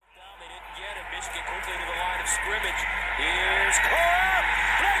scrimmage. Here's Cora.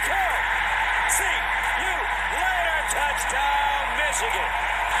 See you later. Touchdown, Michigan.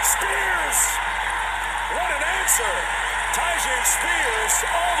 Spears. What an answer. Tyjae Spears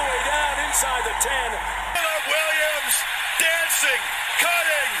all the way down inside the 10. Williams dancing,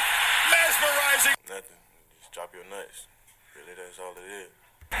 cutting, mesmerizing. Nothing. Just drop your nuts. Really, that's all it is.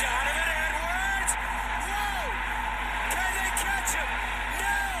 Donovan Edwards. Whoa. Can they catch him?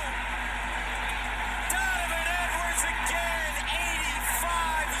 No. Donovan Edwards again.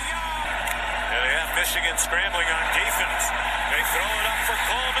 85 yards. There they have Michigan scrambling on defense. They throw it up for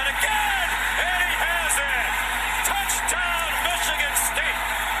Coleman again. And he has it. Touchdown, Michigan State.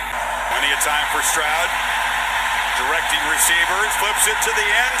 Plenty of time for Stroud. Directing receivers, flips it to the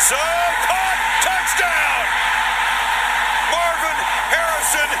end zone. Caught! Touchdown! Marvin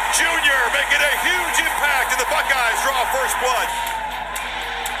Harrison Jr. making a huge impact, and the Buckeyes draw first blood.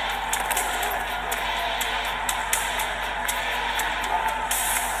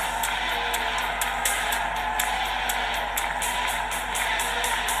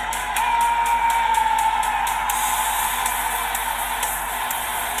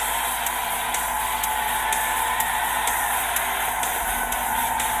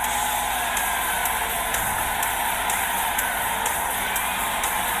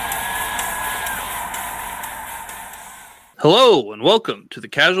 Hello and welcome to the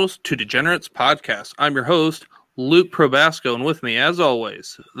Casuals to Degenerates podcast. I'm your host, Luke Probasco, and with me, as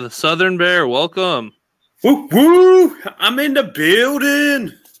always, the Southern Bear. Welcome. Woo woo! I'm in the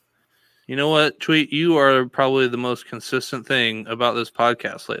building. You know what, Tweet? You are probably the most consistent thing about this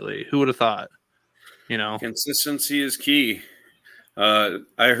podcast lately. Who would have thought? You know, Consistency is key. I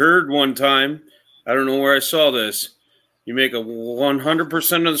heard one time, I don't know where I saw this, you make a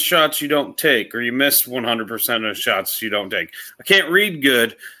 100% of the shots you don't take, or you miss 100% of the shots you don't take. I can't read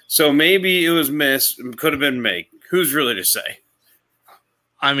good, so maybe it was missed. It could have been make. Who's really to say?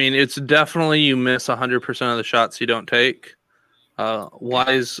 I mean, it's definitely you miss 100% of the shots you don't take.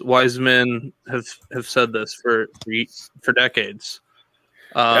 Wise men have said this for decades.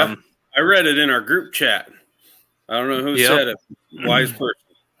 Yeah, I read it in our group chat. I don't know who said it. Wise person.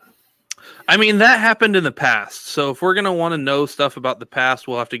 I mean, that happened in the past. So if we're going to want to know stuff about the past,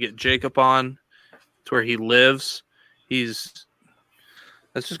 we'll have to get Jacob on to where he lives. That's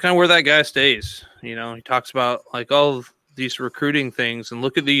just kind of where that guy stays. You know, he talks about like all of these recruiting things, and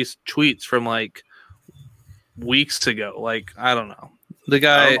look at these tweets from like weeks ago. Like, I don't know. The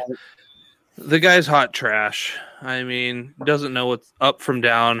guy's hot trash. I mean, doesn't know what's up from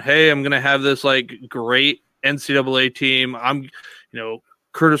down. Hey, I'm going to have this like great NCAA team.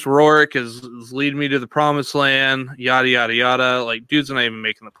 Curtis Rourke is leading me to the promised land, yada, yada, yada. Like, dude's not even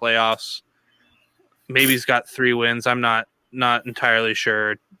making the playoffs. Maybe he's got 3 wins. I'm not entirely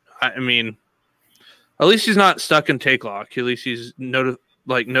sure. I mean, at least he's not stuck in take lock. At least he's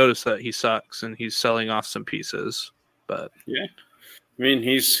noticed that he sucks and he's selling off some pieces. But yeah, I mean,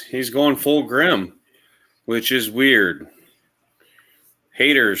 he's going full Grim, which is weird.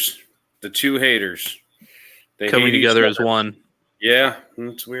 Haters, the two haters, they coming together as one. Yeah,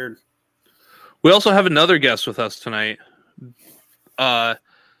 that's weird. We also have another guest with us tonight.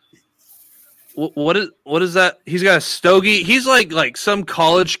 What is that? He's got a stogie. He's like some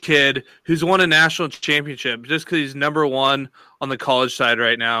college kid who's won a national championship just because he's number one on the college side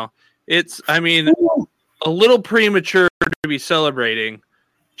right now. I mean, a little premature to be celebrating,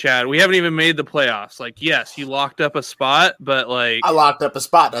 Chad. We haven't even made the playoffs. Like, yes, you locked up a spot, but like I locked up a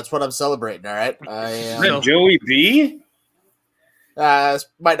spot. That's what I'm celebrating. All right. Joey B.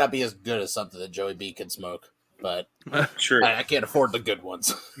 Might not be as good as something that Joey B can smoke, but true. I can't afford the good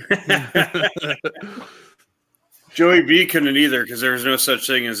ones. Joey B couldn't either because there was no such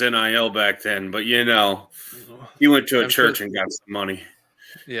thing as NIL back then. But you know, he went to a church and got some money.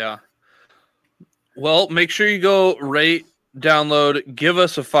 Yeah. Well, make sure you go rate, download, give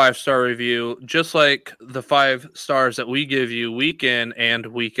us a 5-star review, just like the 5 stars that we give you week in and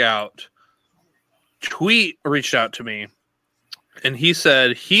week out. Tweet reached out to me. And he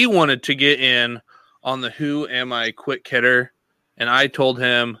said he wanted to get in on the Who Am I Quick Hitter. And I told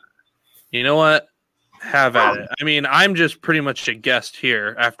him, you know what? Have at it. I mean, I'm just pretty much a guest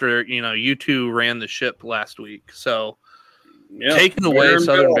here after, you two ran the ship last week. So take it away,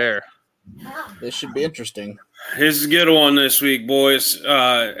 Southern Bear. This should be interesting. This is a good one this week, boys.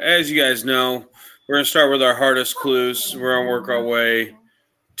 As you guys know, we're going to start with our hardest clues. We're going to work our way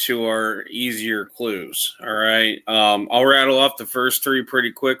to our easier clues. All right. I'll rattle off the first 3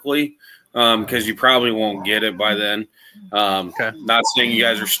 pretty quickly because you probably won't get it by then. Okay. Not saying you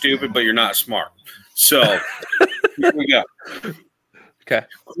guys are stupid, but you're not smart. So here we go. Okay.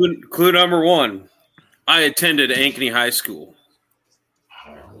 Clue number 1. I attended Ankeny High School.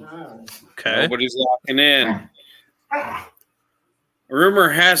 Okay. Nobody's locking in. Rumor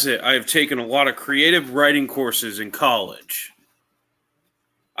has it I have taken a lot of creative writing courses in college.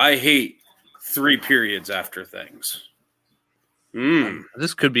 I hate 3 periods after things.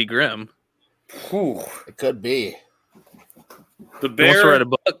 This could be grim. Whew. It could be. The He wants to Bear. write a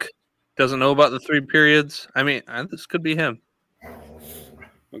book. Doesn't know about the 3 periods. I mean, this could be him.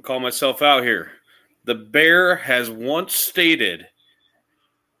 I'll call myself out here. The Bear has once stated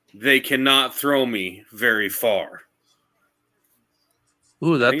they cannot throw me very far.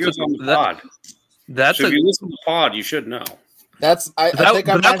 Ooh, I think it was on the pod. That's So if you listen to the pod, you should know. I think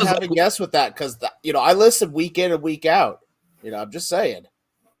I might was have a guess with that because I listen week in and week out. I'm just saying.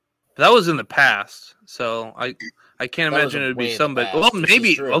 that was in the past, so I can't That was imagine it would way be in the somebody. past. Well, This is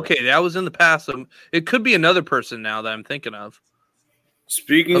maybe true. okay. That was in the past. So it could be another person now that I'm thinking of.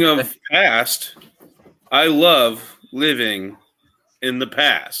 Speaking Okay. of past, I love living in the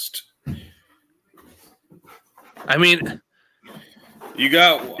past. I mean, I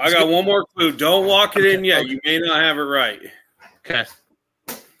got one more clue. Don't lock it in yet. You may not have it right. okay.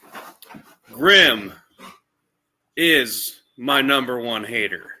 Grim is my number 1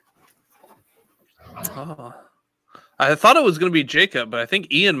 hater. Oh. I thought it was going to be Jacob, but I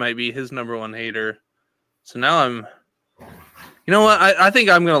think Ian might be his number 1 hater. So now I'm. You know what? I think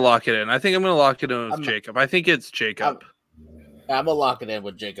I'm going to lock it in. I think I'm going to lock it in with Jacob. I think it's Jacob. I'm gonna lock it in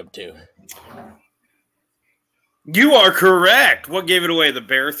with Jacob too. You are correct. What gave it away? The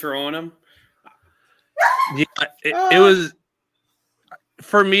Bear throwing him? Yeah, it was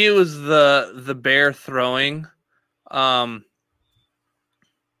for me. It was the Bear throwing. The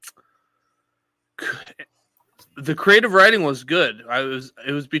creative writing was good.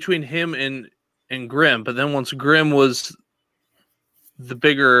 It was between him and Grimm, but then once Grimm was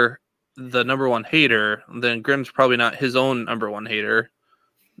the number 1 hater, then Grimm's probably not his own number 1 hater.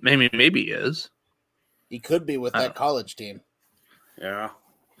 Maybe he is. He could be with that college team. Yeah.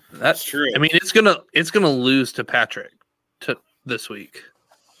 That's true. I mean, it's gonna lose to Patrick this week.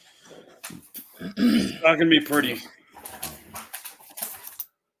 It's not going to be pretty.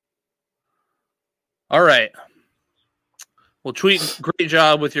 All right. Well, Tweet, great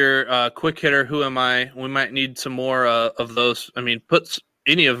job with your quick hitter. Who am I? We might need some more of those. I mean, puts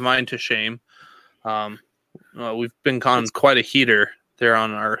any of mine to shame. We've been on quite a heater there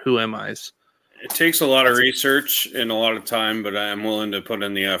on our Who Am I's. It takes a lot of research and a lot of time, but I am willing to put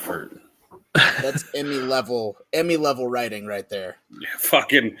in the effort. That's Emmy level writing right there. Yeah,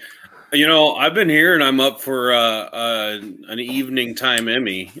 fucking, I've been here and I'm up for an evening time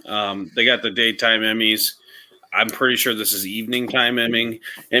Emmy. They got the daytime Emmys. I'm pretty sure this is evening time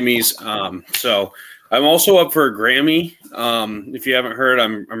Emmys. So I'm also up for a Grammy. If you haven't heard,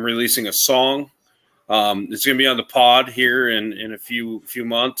 I'm releasing a song. It's going to be on the pod here in a few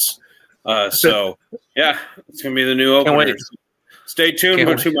months. So yeah, it's going to be the new opener. Stay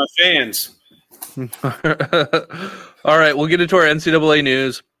tuned to my fans. All right, we'll get into our NCAA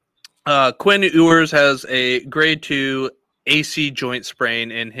news. Quinn Ewers has a grade 2 AC joint sprain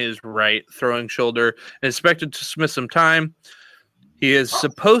in his right throwing shoulder and is expected to miss some time. He is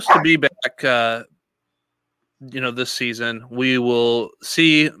supposed to be back, this season. We will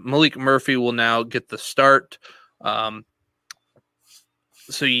see. Malik Murphy will now get the start. Quinn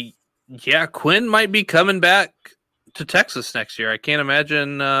might be coming back to Texas next year. I can't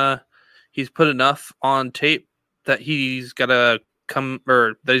imagine he's put enough on tape that he's got to come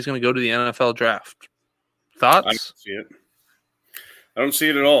or that he's going to go to the NFL draft. Thoughts? I don't see it. I don't see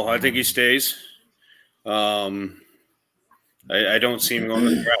it at all. I think he stays. I don't see him going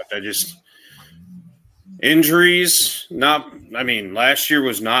to the draft. Injuries. Last year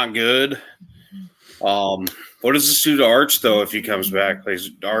was not good. What does this do to Arch, though, if he comes back? Does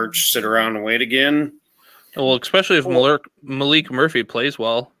Arch sit around and wait again? Well, especially if Malik Murphy plays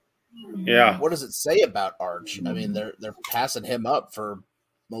well. Yeah. What does it say about Arch? I mean, they're passing him up for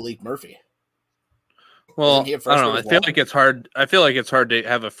Malik Murphy. Well, Isn't he a I don't freshman know. I as feel well? like it's hard. I feel like it's hard to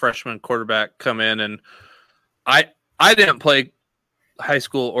have a freshman quarterback come in, and I didn't play high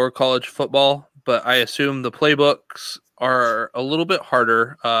school or college football, but I assume the playbooks are a little bit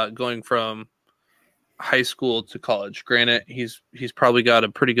harder going from high school to college. Granted, he's probably got a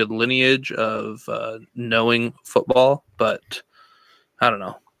pretty good lineage of knowing football, but I don't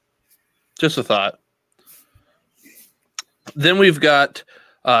know. Just a thought. Then we've got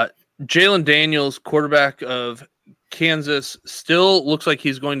Jalen Daniels, quarterback of Kansas, still looks like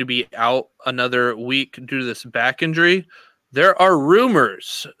he's going to be out another week due to this back injury. There are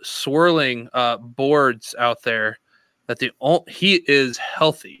rumors swirling boards out there that he is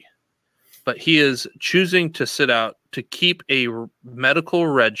healthy. but he is choosing to sit out to keep a medical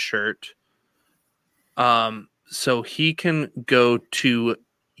red shirt, so he can go to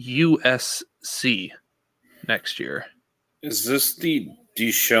USC next year. Is this the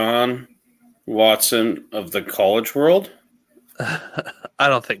Deshaun Watson of the college world? I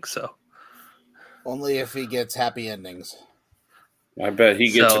don't think so. Only if he gets happy endings. I bet he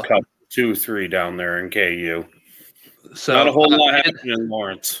gets a couple, 2-3 down there in KU. So not a whole lot happening in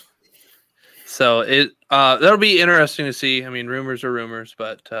Lawrence. So that'll be interesting to see. I mean, rumors are rumors,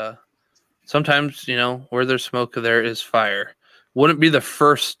 but sometimes, where there's smoke, there is fire. Wouldn't be the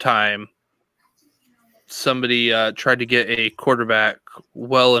first time somebody tried to get a quarterback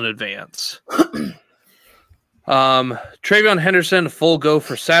well in advance. Travion Henderson, full go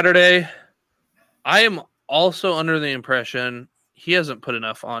for Saturday. I am also under the impression he hasn't put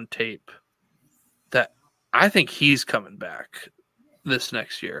enough on tape that I think he's coming back this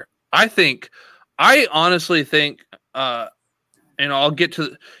next year. I honestly think, and I'll get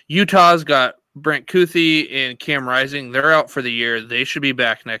to Utah's got Brent Kuthi and Cam Rising. They're out for the year. They should be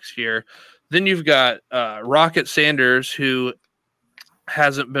back next year. Then you've got Rocket Sanders, who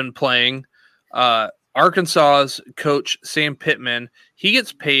hasn't been playing. Arkansas's coach, Sam Pittman, he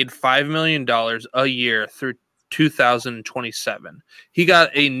gets paid $5 million a year through 2027. He got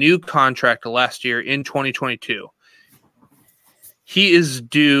a new contract last year in 2022. He is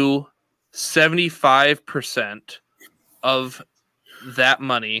due 75% of that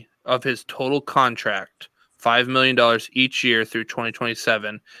money of his total contract, $5 million each year through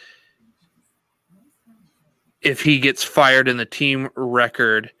 2027. If he gets fired and the team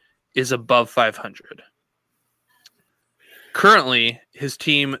record is above 500. Currently, his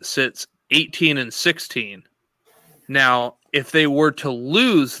team sits 18-16. Now, if they were to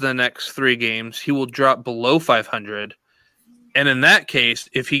lose the next 3 games, he will drop below 500. And in that case,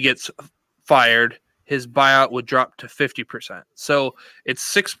 if he gets fired, his buyout would drop to 50%. So it's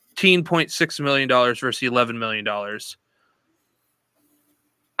 $16.6 million versus $11 million.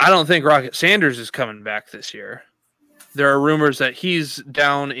 I don't think Rocket Sanders is coming back this year. There are rumors that he's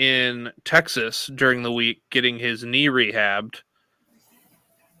down in Texas during the week getting his knee rehabbed.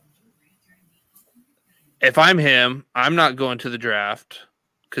 If I'm him, I'm not going to the draft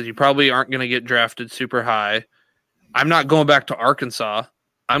because you probably aren't going to get drafted super high. I'm not going back to Arkansas.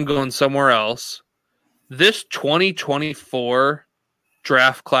 I'm going somewhere else. This 2024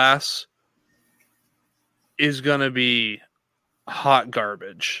 draft class is going to be hot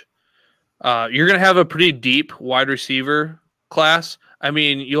garbage. You're going to have a pretty deep wide receiver class. I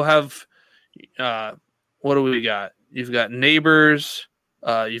mean, you'll have, what do we got? You've got Neighbors,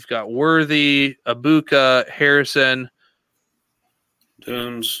 you've got Worthy, Abuka, Harrison.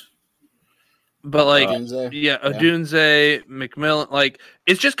 Dunes. But Odunze. Odunze, McMillan,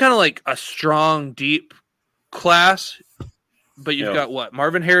 it's just kind of like a strong, deep class. But you've got what?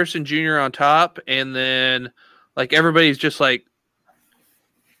 Marvin Harrison Jr. on top, and then everybody's just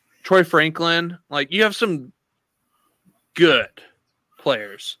Troy Franklin. You have some good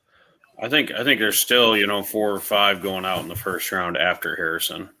players. I think there's still 4 or 5 going out in the first round after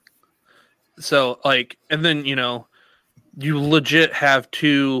Harrison. So and then you legit have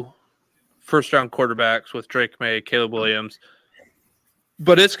 2 first-round quarterbacks with Drake May, Caleb Williams.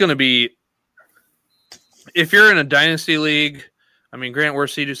 But it's going to be, if you're in a dynasty league, I mean, Grant, we're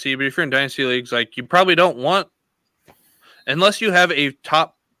C2C, but if you're in dynasty leagues, you probably don't want, unless you have a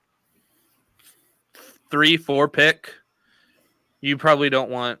top 3-4 pick, you probably don't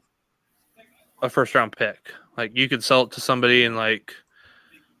want a first-round pick. You could sell it to somebody and,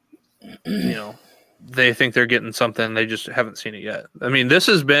 they think they're getting something. They just haven't seen it yet. I mean, this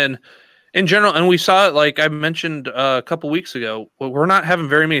has been, in general, and we saw it, I mentioned a couple weeks ago, we're not having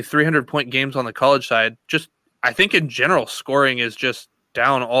very many 300-point games on the college side. Just, I think in general, scoring is just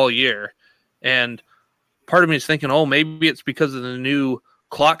down all year. And part of me is thinking, maybe it's because of the new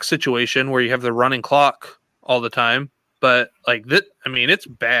clock situation where you have the running clock all the time. But, it's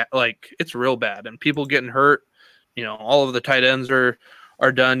bad. It's real bad. And people getting hurt, all of the tight ends are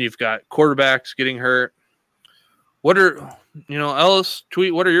done. You've got quarterbacks getting hurt. What are, Ellis,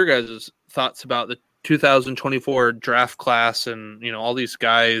 tweet, what are your guys' thoughts about the 2024 draft class and, all these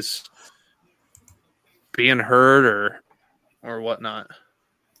guys being hurt or whatnot?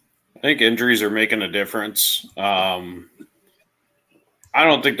 I think injuries are making a difference. I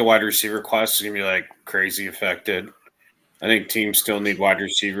don't think the wide receiver class is going to be crazy affected. I think teams still need wide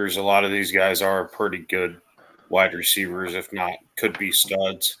receivers. A lot of these guys are pretty good wide receivers, if not could be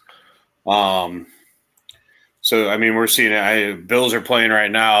studs. So So, I mean, we're seeing it. Bills are playing right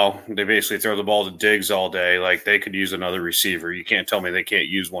now. They basically throw the ball to Diggs all day. Like, they could use another receiver. You can't tell me they can't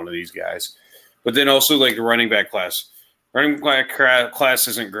use one of these guys. But then also, like, the running back class. Running back class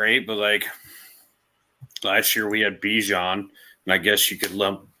isn't great, but, like, last year we had Bijan, and I guess you could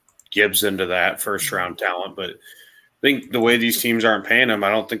lump Gibbs into that first-round talent. But I think the way these teams aren't paying them,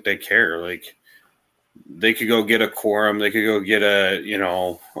 I don't think they care. Like, they could go get a Quorum. They could go get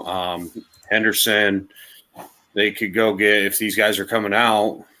a, Henderson. They could go get, if these guys are coming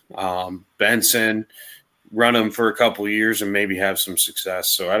out, Benson, run them for a couple of years and maybe have some success.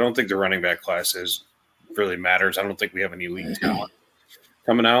 So I don't think the running back class really matters. I don't think we have any elite talent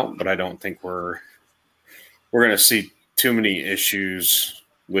coming out, but I don't think we're going to see too many issues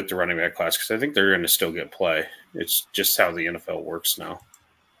with the running back class because I think they're going to still get play. It's just how the NFL works now.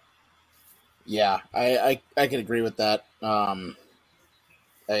 Yeah, I can agree with that.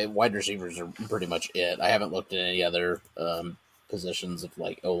 Wide receivers are pretty much it. I haven't looked at any other positions of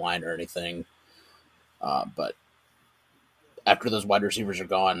like O-line or anything. But after those wide receivers are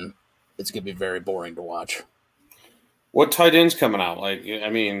gone, it's going to be very boring to watch. What tight ends coming out? Like, I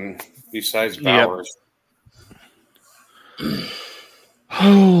mean, besides Bowers. Yep.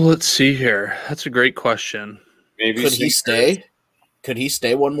 Oh, let's see here. That's a great question. Maybe Could he stay? Could he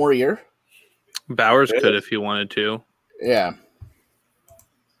stay one more year? Bowers could if he wanted to. Yeah.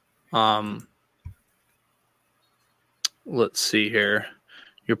 Let's see here.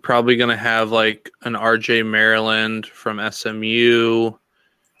 You're probably going to have like an RJ Maryland from SMU.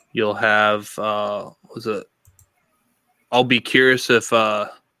 You'll have, I'll be curious if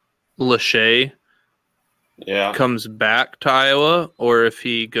Lachey comes back to Iowa or if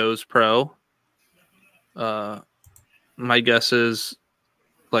he goes pro. My guess is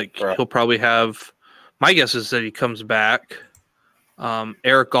he'll probably have, my guess is that he comes back.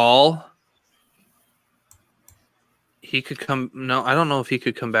 Eric All. He could come. No, I don't know if he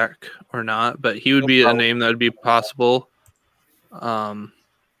could come back or not, but he would be a name that would be possible. Jaheim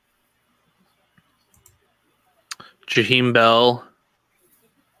Bell.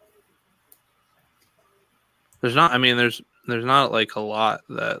 There's not like a lot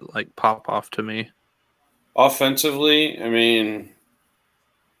that like pop off to me. Offensively, I mean,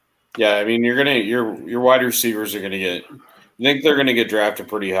 your wide receivers are gonna get. I think they're gonna get drafted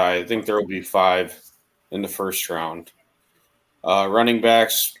pretty high. I think there will be 5 in the first round. Running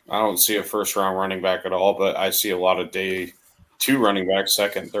backs, I don't see a first-round running back at all, but I see a lot of day 2 running backs,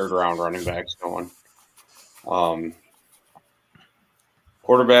 second, third-round running backs going.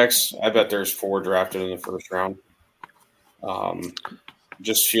 Quarterbacks, I bet there's 4 drafted in the first round.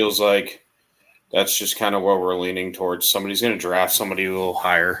 Just feels like that's just kind of what we're leaning towards. Somebody's going to draft somebody a little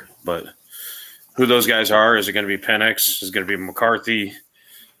higher, but who those guys are, is it going to be Penix? Is it going to be McCarthy?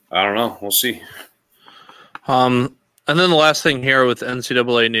 I don't know. We'll see. And then the last thing here with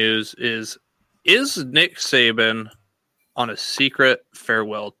NCAA news is Nick Saban on a secret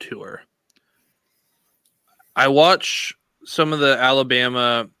farewell tour? I watch some of the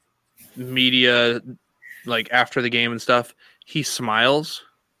Alabama media, like after the game and stuff. He smiles.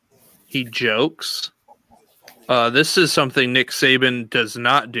 He jokes. This is something Nick Saban does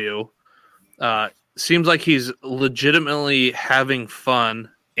not do. Seems like he's legitimately having fun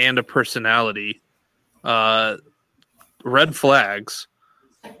and a personality. Red flags.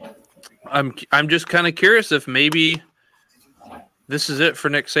 I'm just kind of curious if maybe this is it for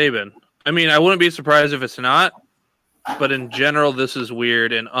Nick Saban. I mean, I wouldn't be surprised if it's not, but in general, this is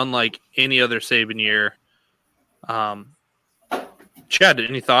weird and unlike any other Saban year. Chad,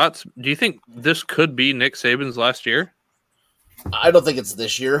 any thoughts? Do you think this could be Nick Saban's last year? I don't think it's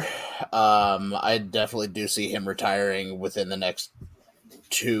this year. I definitely do see him retiring within the next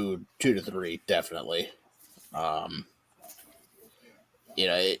two to three, definitely.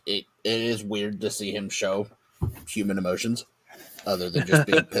 It is weird to see him show human emotions other than just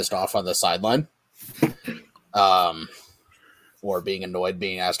being pissed off on the sideline. Or being annoyed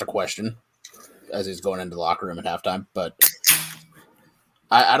being asked a question as he's going into the locker room at halftime. But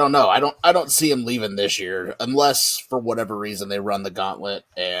I don't know. I don't see him leaving this year unless for whatever reason they run the gauntlet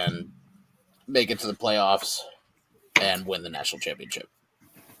and make it to the playoffs and win the national championship.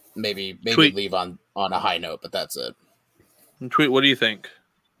 Maybe Tweet. Leave on a high note, but that's it. Tweet, what do you think?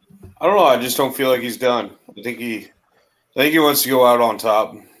 I don't know. I just don't feel like he's done. I think he wants to go out on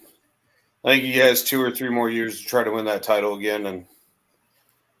top. I think he has 2 or 3 more years to try to win that title again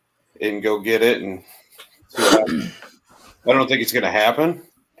and go get it. And see what happens. I don't think it's going to happen,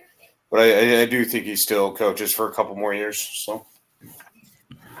 but I do think he still coaches for a couple more years. So,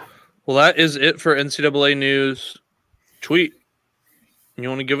 well, that is it for NCAA news. Tweet. You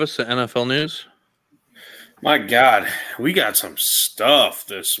want to give us the NFL news? My God, we got some stuff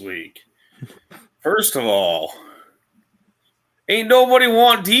this week. First of all, ain't nobody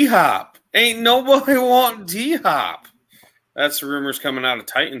want D-Hop. Ain't nobody want D-Hop. That's the rumors coming out of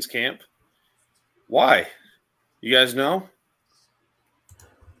Titans camp. Why? You guys know?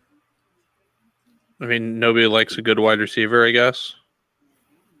 I mean, nobody likes a good wide receiver, I guess.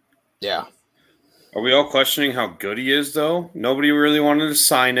 Yeah. Are we all questioning how good he is, though? Nobody really wanted to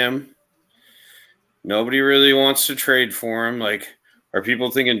sign him. Nobody really wants to trade for him. Like, are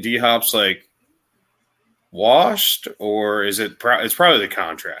people thinking D-Hop's, like, washed? Or is it it's probably the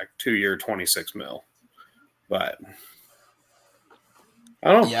contract, 2-year, $26 million. But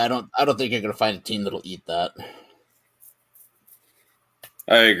I don't know. Yeah, I don't think you're going to find a team that'll eat that.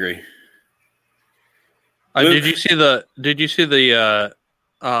 I agree. Did you see the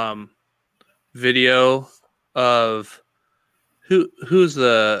video of who's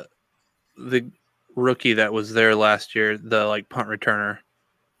the rookie that was there last year, the punt returner?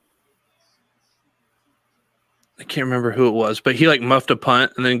 I can't remember who it was, but he muffed a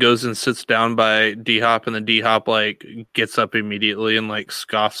punt and then goes and sits down by D-Hop, and then D-Hop gets up immediately and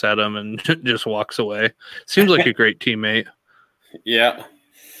scoffs at him and just walks away. Seems like a great teammate. Yeah.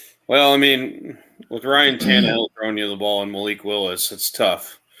 Well, I mean, with Ryan Tannehill throwing you the ball and Malik Willis, it's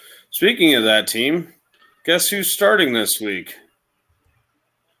tough. Speaking of that team, guess who's starting this week?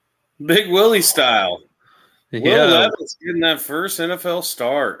 Big Willie style. Will Levis getting that first NFL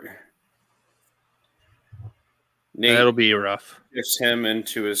start. Nate That'll be rough. shifts him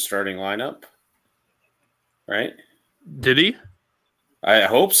into his starting lineup, right? Did he? I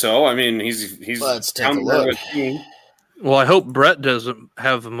hope so. I mean, he's Let's take a look. Well, I hope Brett doesn't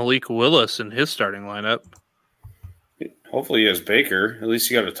have Malik Willis in his starting lineup. Hopefully he has Baker. At least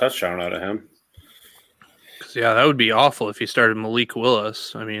he got a touchdown out of him. Yeah, that would be awful if he started Malik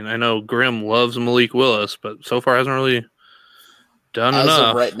Willis. I mean, I know Grimm loves Malik Willis, but so far hasn't really done enough.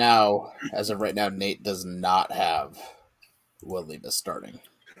 As of right now, Nate does not have Will Levis starting.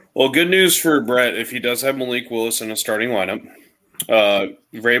 Well, good news for Brett if he does have Malik Willis in a starting lineup.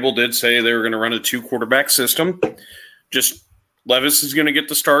 Vrabel did say they were going to run a 2-quarterback system. Just Levis is going to get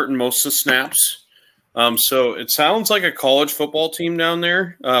the start in most of the snaps. So it sounds like a college football team down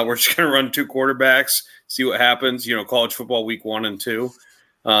there. We're just going to run 2 quarterbacks, see what happens. College football week 1 and 2.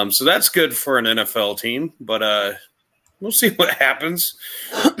 So that's good for an NFL team, but we'll see what happens.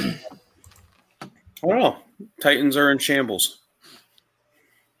 I don't know. Titans are in shambles.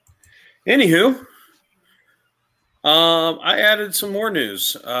 Anywho, I added some more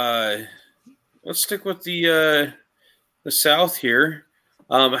news. Let's stick with the South here.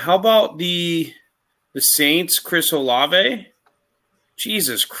 How about the Saints, Chris Olave?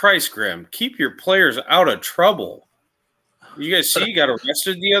 Jesus Christ, Graham. Keep your players out of trouble. You guys see he got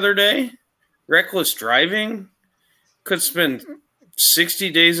arrested the other day? Reckless driving. Could spend 60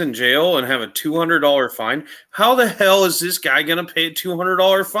 days in jail and have a $200 fine. How the hell is this guy going to pay a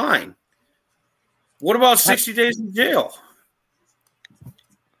 $200 fine? What about 60 days in jail?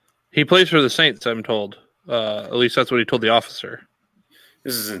 He plays for the Saints, I'm told. At least that's what he told the officer.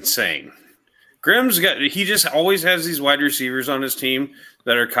 This is insane. He just always has these wide receivers on his team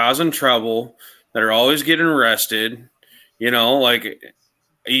that are causing trouble, that are always getting arrested. It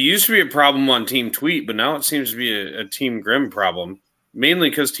used to be a problem on Team Tweet, but now it seems to be a Team Grimm problem,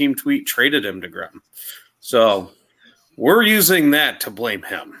 mainly because Team Tweet traded him to Grimm. So we're using that to blame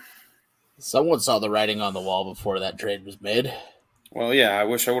him. Someone saw the writing on the wall before that trade was made. Well, yeah, I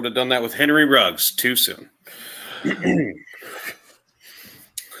wish I would have done that with Henry Ruggs too soon.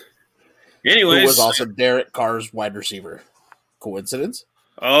 Anyways. Who was also Derek Carr's wide receiver. Coincidence?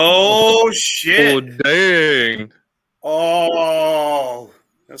 Oh, shit. Oh, dang. Oh,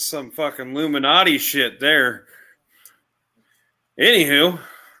 that's some fucking Illuminati shit there. Anywho,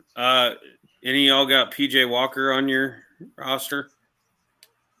 any of y'all got PJ Walker on your roster?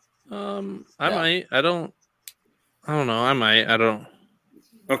 Might. I don't know. I might. I don't.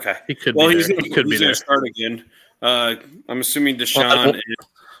 Okay. He could well, be he's there. Gonna, He could he's be gonna there. start again. I'm assuming Deshaun. Well,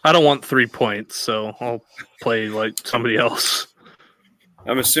 I don't want 3 points, so I'll play like somebody else.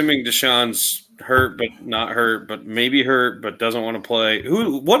 I'm assuming Deshaun's hurt, but not hurt, but maybe hurt, but doesn't want to play.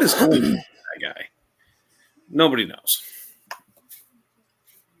 What is going on with that guy? Nobody knows.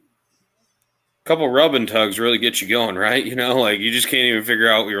 A couple rub and tugs really get you going, right? You just can't even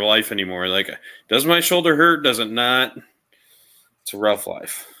figure out your life anymore. Does my shoulder hurt? Does it not? It's a rough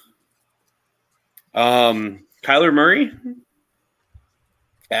life. Kyler Murray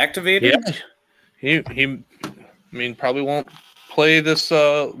activated. Yeah, he probably won't play this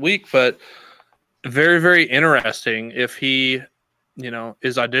week, but very, very interesting if he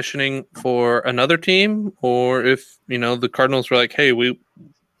is auditioning for another team, or if, the Cardinals were like, hey, we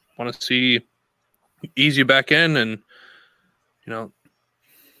want to ease you back in and,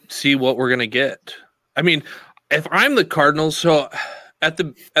 see what we're going to get. I mean, if I'm the Cardinals, so at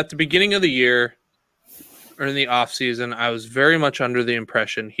the beginning of the year or in the offseason, I was very much under the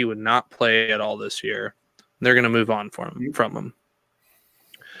impression he would not play at all this year. They're going to move on from him.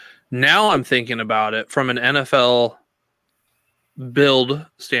 Now I'm thinking about it from an NFL build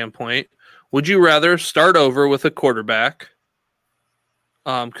standpoint. Would you rather start over with a quarterback?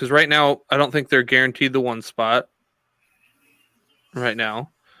 Because right now, I don't think they're guaranteed the one spot right now.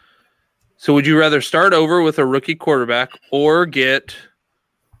 So would you rather start over with a rookie quarterback or get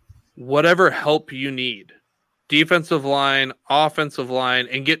whatever help you need? Defensive line, offensive line,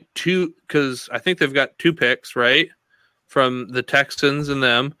 and get two, because I think they've got 2 picks, right? From the Texans and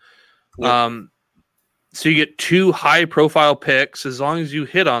them. Yep. So you get 2 high-profile picks as long as you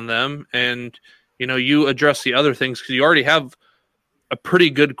hit on them and, you address the other things because you already have a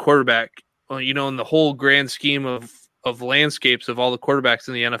pretty good quarterback, in the whole grand scheme of landscapes of all the quarterbacks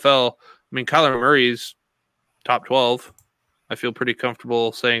in the NFL. I mean, Kyler Murray's top 12. I feel pretty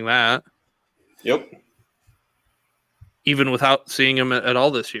comfortable saying that. Yep. Even without seeing him at all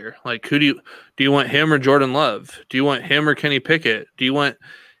this year. Like, who do you want, him or Jordan Love? Do you want him or Kenny Pickett? Do you want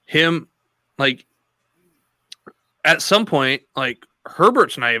him? Like, at some point, like,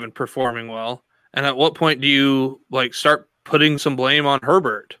 Herbert's not even performing well. And at what point do you, start putting some blame on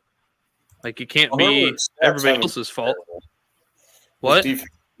Herbert? Like, it can't be everybody else's fault. What?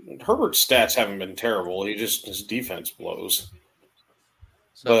 Herbert's stats haven't been terrible. His defense blows.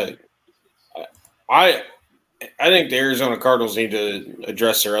 So, but I think the Arizona Cardinals need to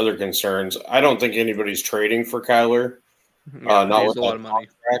address their other concerns. I don't think anybody's trading for Kyler. Not with a lot of money.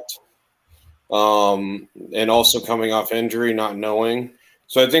 And also coming off injury, not knowing.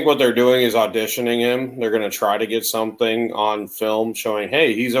 So I think what they're doing is auditioning him. They're going to try to get something on film showing,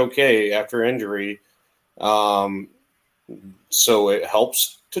 hey, he's okay after injury. So it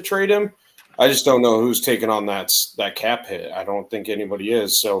helps to trade him. I just don't know who's taking on that cap hit. I don't think anybody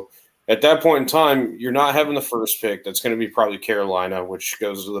is. So at that point in time, you're not having the first pick. That's going to be probably Carolina, which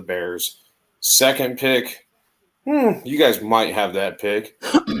goes to the Bears. Second pick, you guys might have that pick.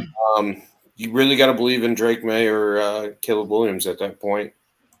 You really got to believe in Drake May or Caleb Williams at that point.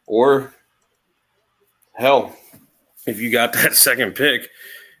 Or, hell, if you got that second pick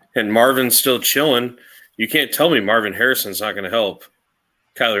and Marvin's still chilling, you can't tell me Marvin Harrison's not going to help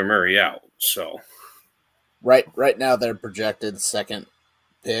Kyler Murray out. So, right now they're projected second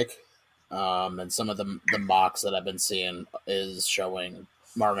pick, and some of the mocks that I've been seeing is showing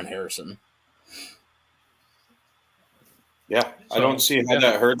Marvin Harrison. Yeah, I don't see how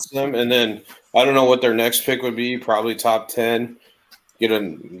that hurts them. And then I don't know what their next pick would be. Probably top 10. Get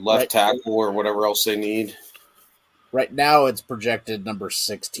a left tackle or whatever else they need. Right now it's projected number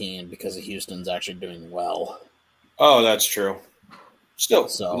 16 because Houston's actually doing well. Oh, that's true. Still,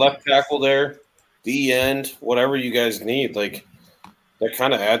 left tackle there, the end, whatever you guys need. Like, that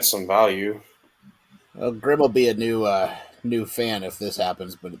kind of adds some value. Well, Grim will be a new fan if this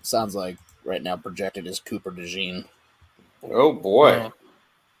happens, but it sounds like right now projected is Cooper DeJean. Oh, boy.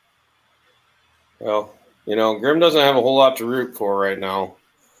 Well, Grim doesn't have a whole lot to root for right now.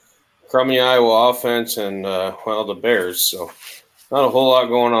 Crummy Iowa offense and, the Bears. So not a whole lot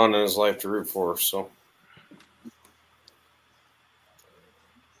going on in his life to root for. So,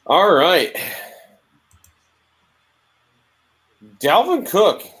 all right. Dalvin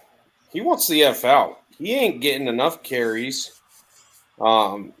Cook, he wants the F out. He ain't getting enough carries.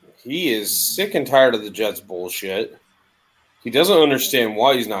 He is sick and tired of the Jets bullshit. He doesn't understand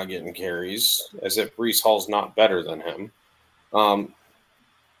why he's not getting carries, as if Breece Hall's not better than him.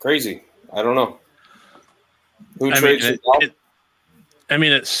 Crazy. I don't know. Who trades it?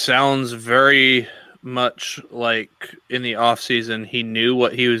 It sounds very much like in the offseason he knew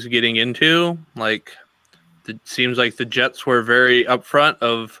what he was getting into. Like, it seems like the Jets were very upfront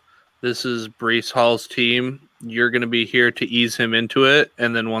of, this is Breece Hall's team. You're going to be here to ease him into it.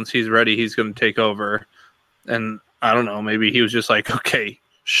 And then once he's ready, he's going to take over. And I don't know, maybe he was just like, okay,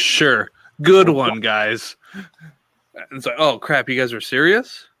 sure. Good one, guys. And it's like, oh, crap, you guys are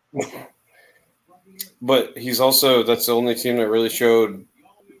serious? But he's also, that's the only team that really showed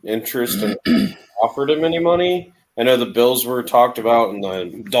interest and offered him any money. I know the Bills were talked about and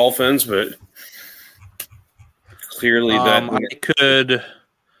the Dolphins, but clearly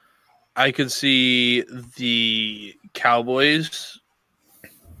I could see the Cowboys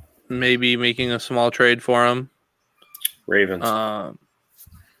maybe making a small trade for him. Ravens. Well,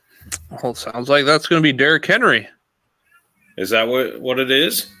 it sounds like that's going to be Derrick Henry. Is that what it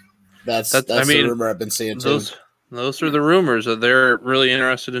is? That's I mean, the rumor I've been seeing too. Those are the rumors that they're really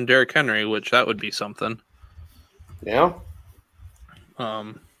interested in Derrick Henry, which that would be something. Yeah.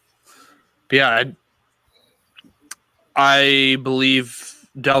 But yeah, I believe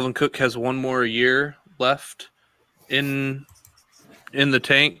Dalvin Cook has one more year left in the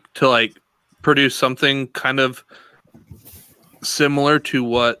tank to like produce something kind of similar to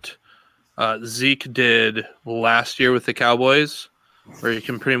what Zeke did last year with the Cowboys, where you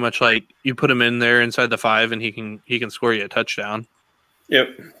can pretty much like you put him in there inside the 5 and he can score you a touchdown.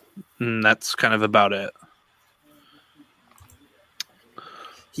 Yep. And that's kind of about it.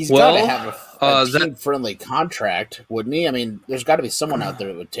 He's got to have a team-friendly contract, wouldn't he? I mean, there's got to be someone out there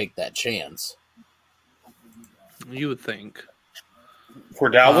that would take that chance. You would think. For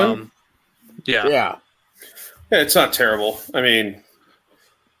Dalvin? Yeah. Yeah, it's not terrible. I mean,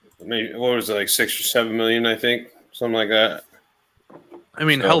 maybe what was it, like $6 or $7 million? I think something like that. I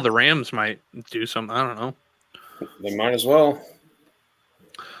mean, hell, the Rams might do something. I don't know. They might as well.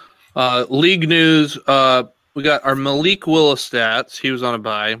 League news. We got our Malik Willis stats. He was on a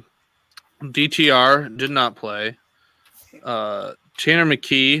bye. DTR did not play. Tanner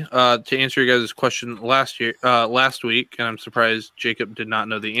McKee, to answer your guys' question last week, and I'm surprised Jacob did not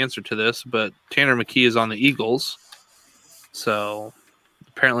know the answer to this, but Tanner McKee is on the Eagles. So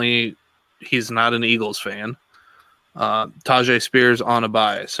apparently he's not an Eagles fan. Tajay Spears on a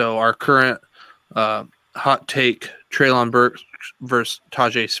bye. So our current hot take, Treylon Burks versus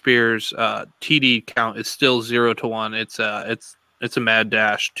Tajay Spears, TD count is still 0-1. It's a mad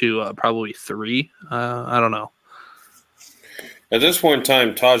dash to probably 3. I don't know. At this point in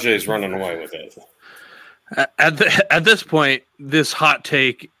time, Tajay's running away with it. At this point, this hot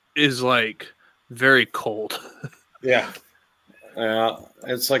take is like very cold. Yeah,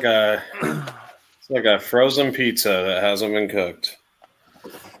 it's like a frozen pizza that hasn't been cooked.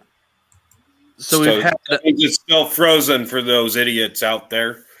 So we've had it's still frozen for those idiots out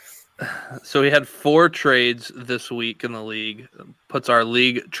there. So we had 4 trades this week in the league. Puts our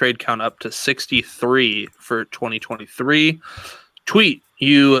league trade count up to 63 for 2023. Tweet,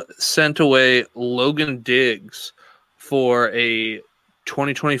 you sent away Logan Diggs for a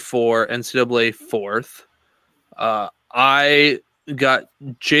 2024 NCAA 4th. I got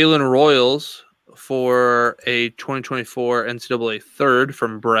Jalen Royals for a 2024 NCAA 3rd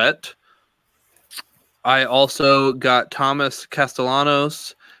from Brett. I also got Thomas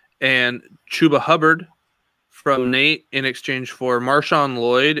Castellanos and Chuba Hubbard from Nate in exchange for Marshawn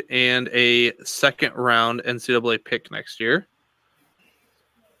Lloyd and a 2nd-round NCAA pick next year.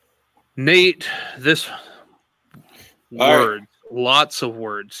 Nate, lots of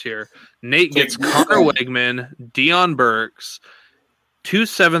words here. Nate gets Connor Wegman, Deion Burks, 2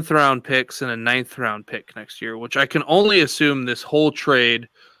 7th-round picks, and a 9th-round pick next year, which I can only assume this whole trade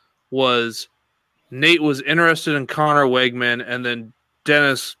was Nate was interested in Connor Wegman, and then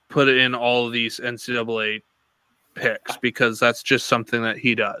Dennis put in all of these NCAA picks because that's just something that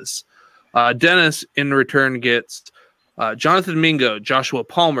he does. Dennis, in return, gets Jonathan Mingo, Joshua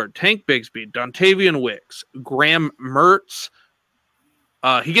Palmer, Tank Bigsby, Dontavian Wicks, Graham Mertz.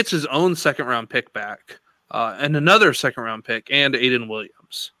 He gets his own 2nd-round pick back, and another 2nd-round pick, and Aiden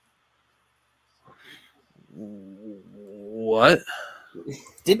Williams. What?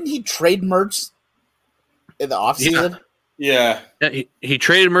 Didn't he trade Mertz in the offseason? Yeah. He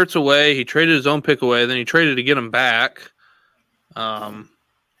traded Mertz away. He traded his own pick away. Then he traded to get him back. I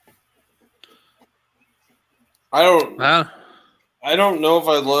don't know if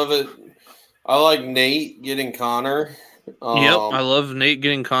I love it. I like Nate getting Connor. Yep, I love Nate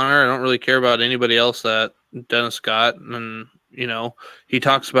getting Connor. I don't really care about anybody else that Dennis got. And, he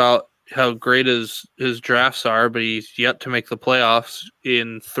talks about how great his drafts are, but he's yet to make the playoffs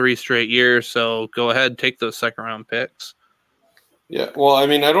in 3 straight years. So go ahead, take those 2nd-round picks. Yeah, well, I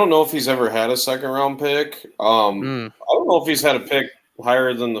mean, I don't know if he's ever had a 2nd-round pick. I don't know if he's had a pick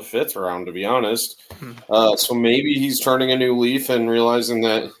higher than the 5th round, to be honest. So maybe he's turning a new leaf and realizing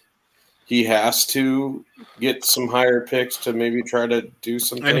that he has to get some higher picks to maybe try to do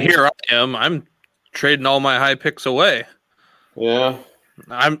something. And here I am. I'm trading all my high picks away. Yeah.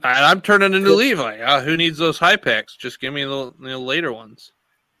 I'm turning a new leaf. Like, who needs those high picks? Just give me the later ones.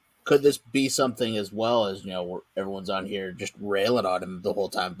 Could this be something as well as, where everyone's on here just railing on him the whole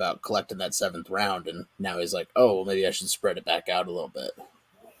time about collecting that 7th round, and now he's like, oh, well, maybe I should spread it back out a little bit.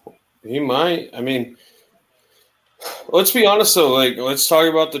 He might. I mean, let's be honest, though. Like, let's talk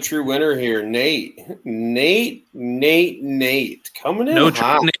about the true winner here. Nate. Coming in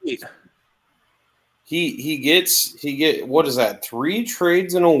hot. Nate. He get what is that? 3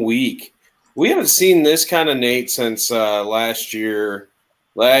 trades in a week. we haven't seen this kind of Nate since last year,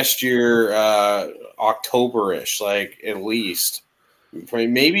 October-ish, like at least.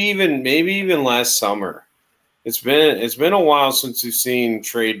 Maybe even last summer. It's been a while since we've seen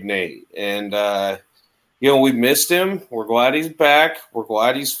Trade Nate, and we missed him. We're glad he's back. We're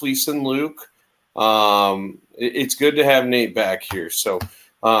glad he's fleecing Luke. It's good to have Nate back here. So,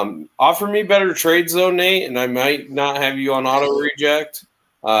 offer me better trades though, Nate, and I might not have you on auto reject.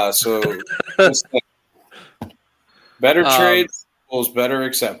 So better trades equals better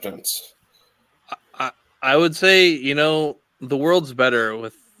acceptance. I would say, the world's better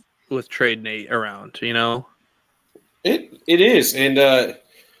with Trade Nate around, It is, and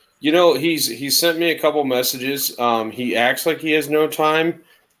he's sent me a couple messages. He acts like he has no time,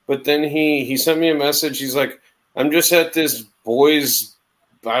 but then he sent me a message. He's like, "I'm just at this boys,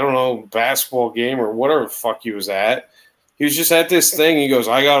 I don't know, basketball game or whatever the fuck he was at. He was just at this thing. He goes,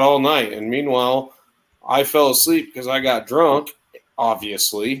 I got all night, and meanwhile, I fell asleep because I got drunk,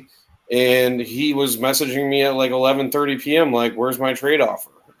 obviously." And he was messaging me at like 11:30 p.m. like, "Where's my trade offer?"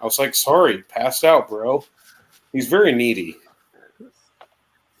 I was like, "Sorry, passed out, bro." He's very needy.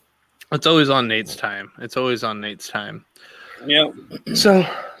 It's always on Nate's time. Yeah.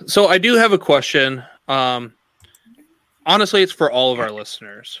 So I do have a question. Honestly, it's for all of our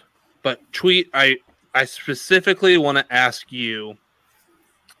listeners. But Tweet, I specifically want to ask you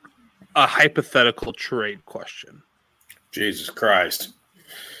a hypothetical trade question. Jesus Christ.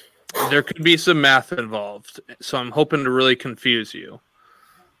 There could be some math involved, so I'm hoping to really confuse you.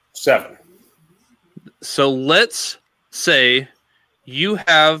 7. So let's say you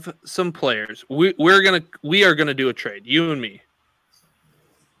have some players. We are gonna do a trade, you and me,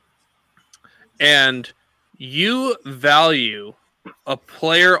 and you value a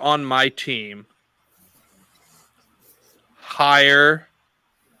player on my team higher,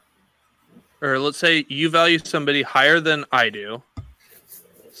 or let's say you value somebody higher than I do.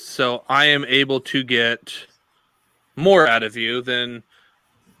 So I am able to get more out of you than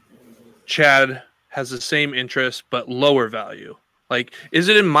Chad has the same interest but lower value. Like, is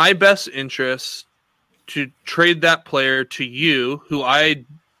it in my best interest to trade that player to you, who I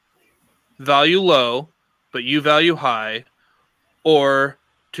value low but you value high, or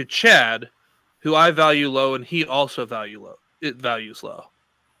to Chad, who I value low and he also values low?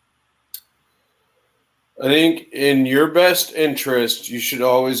 I think in your best interest, you should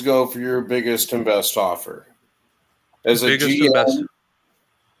always go for your biggest and best offer. As a GM,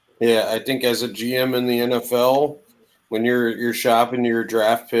 yeah, I think as a GM in the NFL, when you're shopping your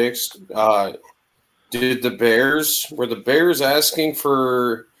draft picks, were the Bears asking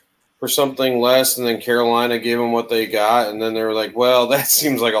for something less, and then Carolina gave them what they got, and then they were like, "Well, that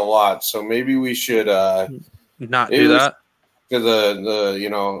seems like a lot, so maybe we should not do that." To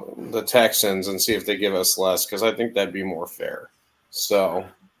the Texans and see if they give us less, because I think that'd be more fair. So,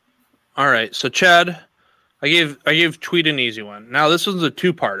 all right. So Chad, I gave Tweet an easy one. Now this one's a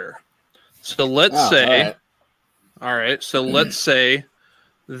two-parter. So let's say, all right. So let's say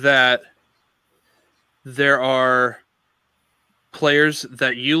that there are players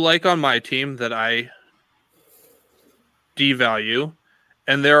that you like on my team that I devalue,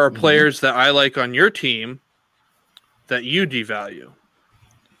 and there are players that I like on your team that you devalue.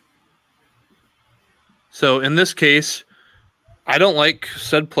 So in this case, I don't like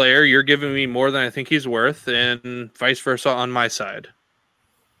said player. You're giving me more than I think he's worth, and vice versa on my side.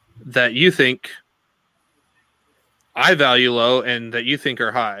 That you think I value low and that you think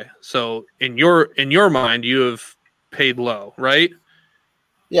are high. So in your mind, you have paid low, right?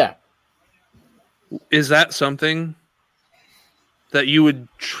 Yeah. Is that something that you would?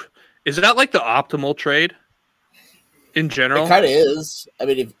 Is that like the optimal trade? In general, it kind of is. I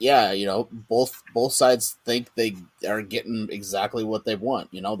mean, both sides think they are getting exactly what they want.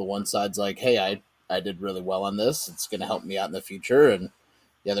 The one side's like, "Hey, I did really well on this. It's going to help me out in the future," and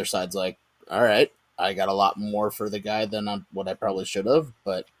the other side's like, "All right, I got a lot more for the guy than what I probably should have,"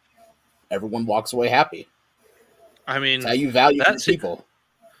 but everyone walks away happy. I mean, it's how you value people.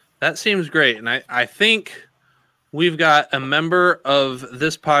 That seems great, and I think we've got a member of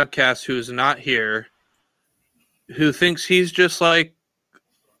this podcast who is not here, who thinks he's just like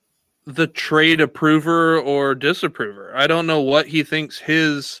the trade approver or disapprover. I don't know what he thinks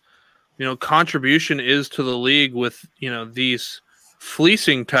his, contribution is to the league with, these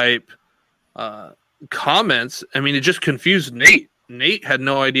fleecing type comments. I mean, it just confused Nate. Nate had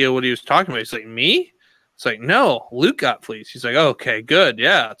no idea what he was talking about. He's like, me? It's like, no, Luke got fleeced. He's like, okay, good.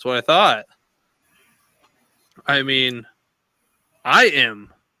 Yeah, that's what I thought. I mean, I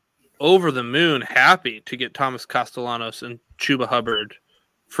am over the moon happy to get Thomas Castellanos and Chuba Hubbard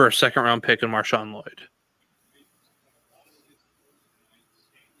for a second-round pick in Marshawn Lloyd.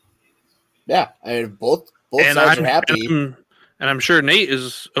 Yeah, I mean, both sides are happy. And I'm sure Nate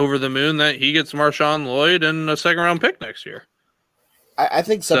is over the moon that he gets Marshawn Lloyd and a second-round pick next year. I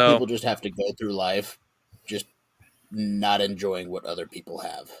think some people just have to go through life just not enjoying what other people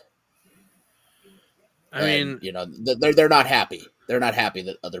have. I mean, they're not happy. They're not happy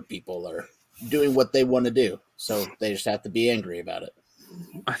that other people are doing what they want to do, so they just have to be angry about it.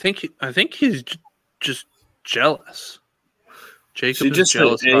 I think he's just jealous. Jacob is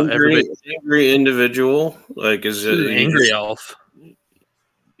jealous about everybody. Angry individual, like is it an angry elf?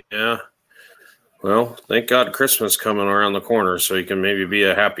 Yeah. Well, thank God Christmas coming around the corner, so he can maybe be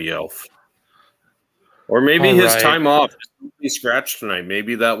a happy elf. Or maybe his time off is scratched tonight.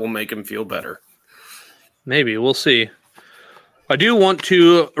 Maybe that will make him feel better. Maybe. We'll see. I do want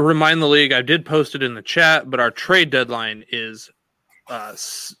to remind the league, I did post it in the chat, but our trade deadline is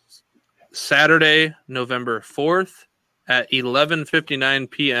Saturday, November 4th at 11:59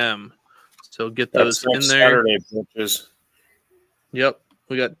 p.m. So get those in there. Saturday, bitches. Yep.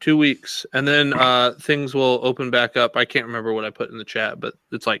 We got 2 weeks, and then things will open back up. I can't remember what I put in the chat, but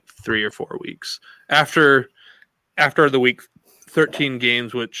it's like 3 or 4 weeks after the week 13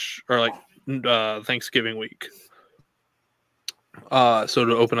 games, which are like Thanksgiving week. So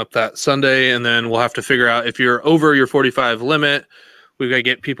to open up that Sunday, and then we'll have to figure out if you're over your 45 limit. We've got to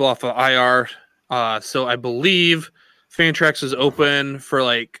get people off of IR. So I believe Fantrax is open for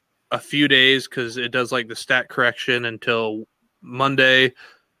like a few days because it does like the stat correction until Monday.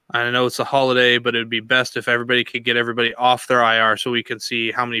 I know it's a holiday, but it would be best if everybody could get everybody off their IR so we can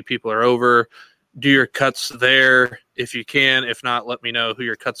see how many people are over. Do your cuts there if you can. If not, let me know who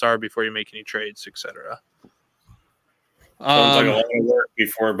your cuts are before you make any trades, etc. Sounds like a lot of work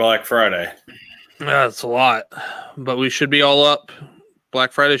before Black Friday. Yeah, it's a lot, but we should be all up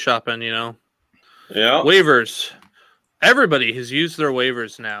Black Friday shopping, Yeah. Waivers. Everybody has used their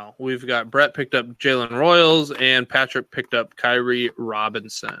waivers now. We've got Brett picked up Jalen Royals and Patrick picked up Kyrie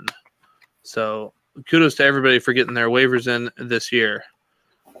Robinson. So kudos to everybody for getting their waivers in this year.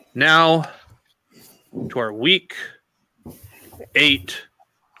 Now to our week 8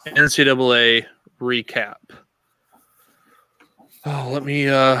 NCAA recap. Oh, let me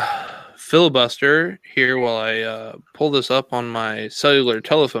filibuster here while I pull this up on my cellular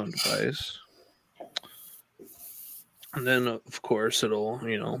telephone device. And then, of course, it'll,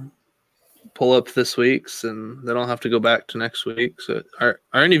 pull up this week's, and then I'll have to go back to next week. So, are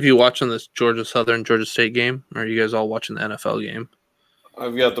any of you watching this Georgia Southern, Georgia State game? Or are you guys all watching the NFL game?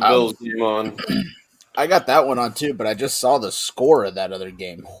 I've got the Bills game on. I got that one on, too, but I just saw the score of that other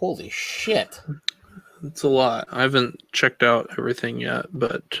game. Holy shit. It's a lot. I haven't checked out everything yet,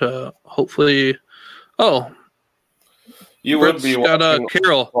 but hopefully... Oh. You would be watching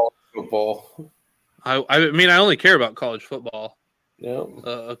Carol. Football. I mean, I only care about college football. Yeah.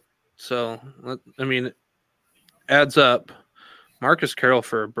 So, adds up. Marcus Carroll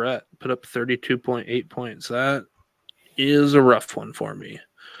for Brett put up 32.8 points. That is a rough one for me.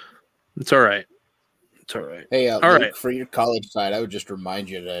 It's all right. Hey, all Luke, right. For your college side, I would just remind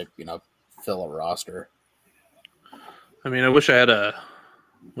you to, fill a roster. I mean, I wish I had a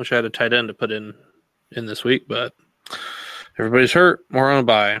tight end to put in this week, but everybody's hurt. We're on a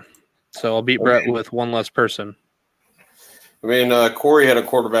bye. So I'll beat Brett with one less person. I mean, Corey had a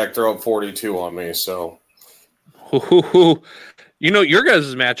quarterback throw up 42 on me, so. Your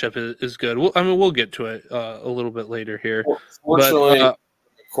guys' matchup is good. We'll get to it a little bit later here. Fortunately,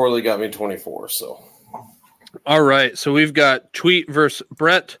 Corley got me 24, so. All right, so we've got Tweet versus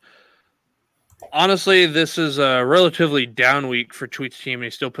Brett. Honestly, this is a relatively down week for Tweet's team, and he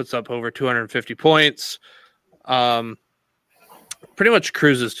still puts up over 250 points. Pretty much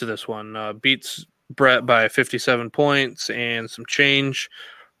cruises to this one. Beats Brett by 57 points and some change.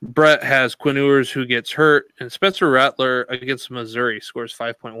 Brett has Quinn Ewers, who gets hurt, and Spencer Rattler against Missouri scores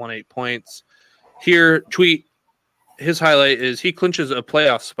 5.18 points. Here, Tweet, his highlight is he clinches a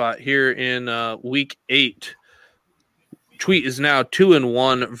playoff spot here in week 8. Tweet is now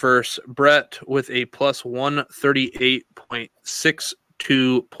 2-1 versus Brett with a plus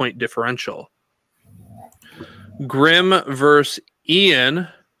 138.62 point differential. Grim versus Ian.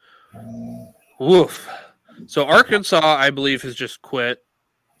 Woof. So Arkansas, I believe, has just quit.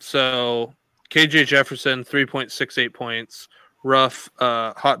 So KJ Jefferson, 3.68 points. Rough,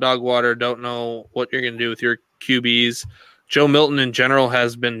 hot dog water. Don't know what you're going to do with your QBs. Joe Milton in general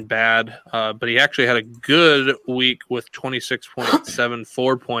has been bad, but he actually had a good week with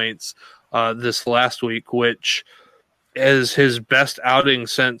 26.74 points this last week, which is his best outing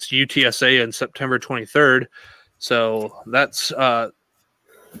since UTSA in September 23rd. So that's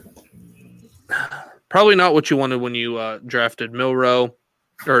probably not what you wanted when you drafted Milton.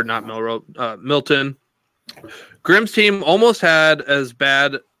 Grimm's team almost had as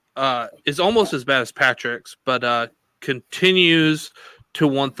bad, is almost as bad as Patrick's, but continues to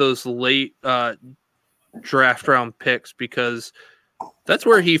want those late draft round picks because that's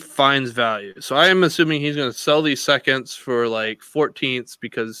where he finds value. So I am assuming he's going to sell these seconds for like 14ths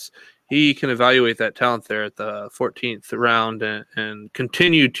because he can evaluate that talent there at the 14th round and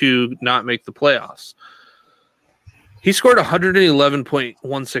continue to not make the playoffs. He scored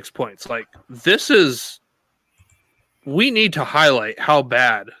 111.16 points. Like, we need to highlight how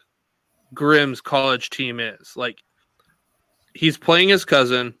bad Grimm's college team is. Like, he's playing his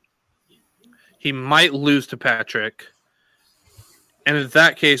cousin. He might lose to Patrick. And in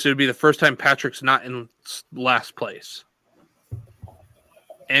that case, it would be the first time Patrick's not in last place.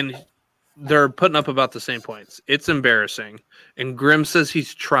 And they're putting up about the same points. It's embarrassing. And Grimm says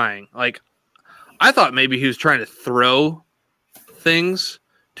he's trying. Like, I thought maybe he was trying to throw things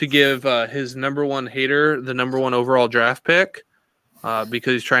to give his number one hater the number one overall draft pick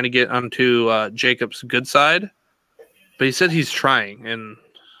because he's trying to get onto Jacob's good side. But he said he's trying. And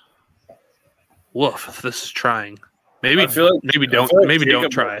woof, this is trying. Maybe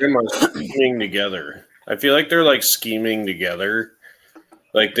don't try. Scheming together. I feel like they're like scheming together.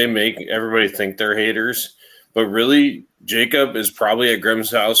 Like they make everybody think they're haters, but really Jacob is probably at Grimm's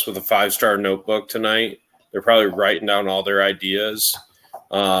house with a 5-star notebook tonight. They're probably writing down all their ideas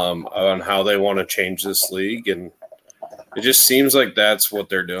on how they want to change this league, and it just seems like that's what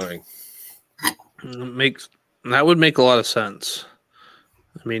they're doing. That would make a lot of sense.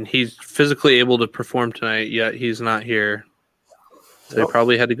 I mean, he's physically able to perform tonight, yet he's not here. So They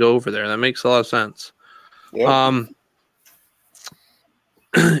probably had to go over there. That makes a lot of sense. Yep.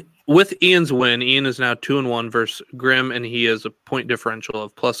 With Ian's win, Ian is now 2-1 versus Grimm, and he has a point differential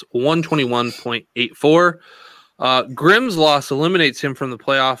of plus 121.84. Grimm's loss eliminates him from the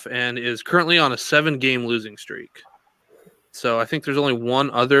playoff and is currently on a 7-game losing streak. So I think there's only one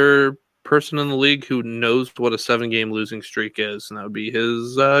other person in the league who knows what a 7-game losing streak is, and that would be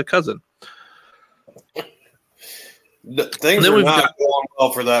his cousin. Things are not going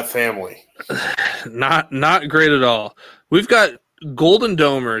well for that family. Not great at all. We've got Golden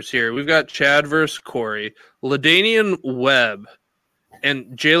Domers here. We've got Chad versus Corey, LaDainian Webb, and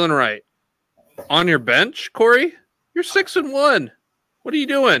Jalen Wright. On your bench, Corey, you're 6-1. What are you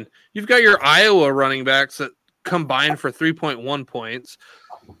doing? You've got your Iowa running backs that combined for 3.1 points.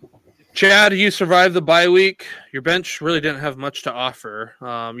 Chad, you survived the bye week. Your bench really didn't have much to offer.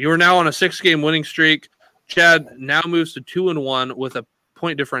 You are now on a 6-game winning streak. Chad now moves to 2-1 with a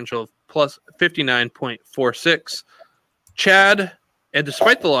point differential of plus 59.46. Chad, and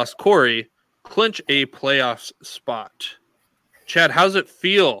despite the loss, Corey, clinch a playoffs spot. Chad, how's it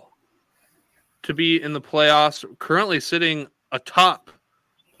feel to be in the playoffs, currently sitting atop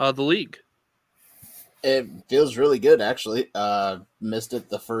the league? It feels really good, actually. Missed it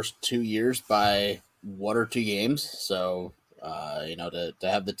the first 2 years by 1 or 2 games. So, to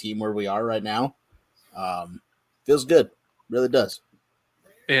have the team where we are right now, feels good. Really does.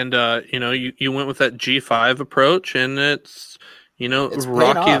 And, you went with that G5 approach, and it's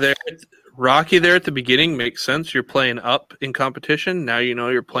Rocky there at the beginning makes sense. You're playing up in competition. Now,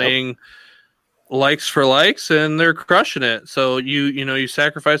 you're playing likes for likes, and they're crushing it. So you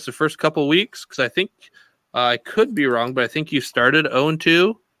sacrificed the first couple weeks because I think I could be wrong, but I think you started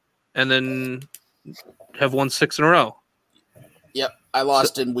 0-2 and then have won 6 in a row. Yep, I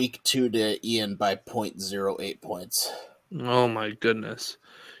lost in week 2 to Ian by 0.08 points. Oh my goodness!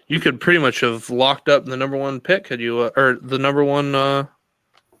 You could pretty much have locked up the number one pick had you, or the number one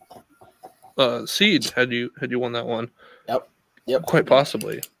seed had you won that one. Yep, quite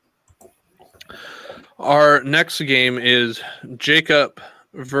possibly. Our next game is Jacob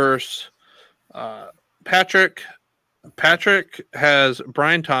versus Patrick. Patrick has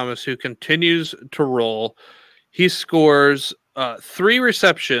Brian Thomas, who continues to roll. He scores 3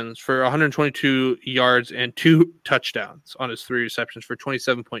 receptions for 122 yards and 2 touchdowns on his 3 receptions for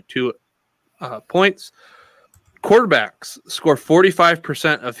 27.2 points. Quarterbacks score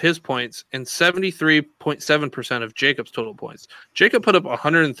 45% of his points and 73.7% of Jacob's total points. Jacob put up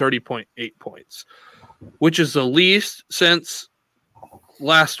 130.8 points, which is the least since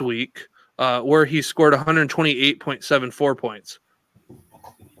last week, where he scored 128.74 points.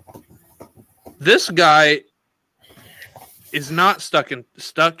 This guy is not stuck in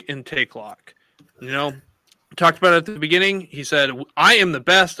take lock. Talked about it at the beginning. He said, I am the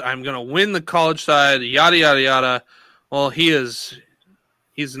best. I'm going to win the college side, yada, yada, yada. Well, he's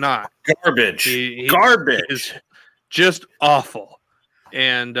not. Garbage. Garbage. He is just awful.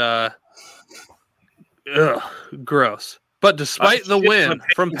 And Ugh, gross. But despite the win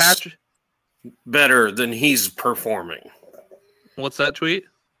from Patrick, better than he's performing. What's that tweet?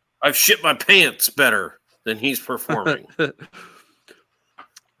 I've shit my pants better than he's performing.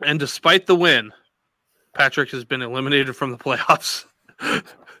 And despite the win, Patrick has been eliminated from the playoffs,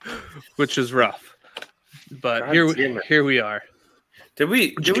 which is rough. But here we are. Did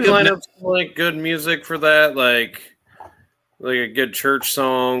we line up some, like, good music for that? Like a good church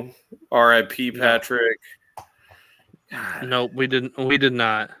song? R.I.P. Patrick. No, we didn't. We did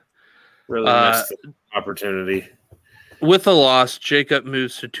not. Really missed the opportunity. With a loss, Jacob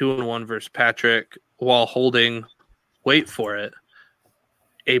moves to 2-1 versus Patrick while holding, wait for it,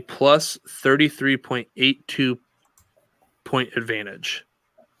 a plus 33.82 point advantage.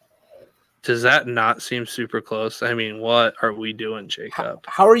 Does that not seem super close? I mean, what are we doing, Jacob?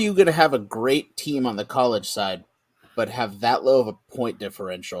 How are you going to have a great team on the college side, but have that low of a point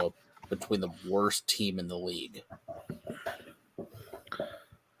differential between the worst team in the league?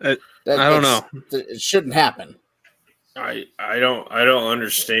 I don't know. It shouldn't happen. I don't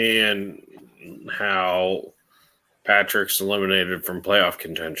understand how Patrick's eliminated from playoff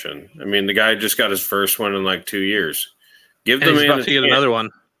contention. I mean, the guy just got his first one in like 2 years. Give the man about to get another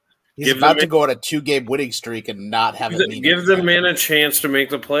one. He's about to go on a 2-game winning streak and not have it. Give the man a chance to make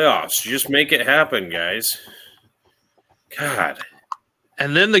the playoffs. Just make it happen, guys. God.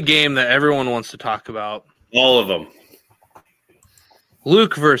 And then the game that everyone wants to talk about. All of them.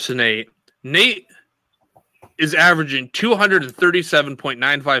 Luke versus Nate. Nate is averaging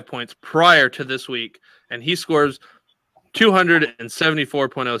 237.95 points prior to this week, and he scores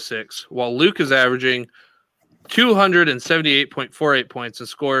 274.06, while Luke is averaging 278.48 points and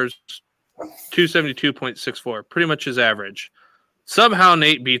scores 272.64, pretty much his average. Somehow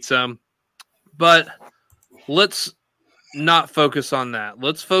Nate beats him, but let's not focus on that.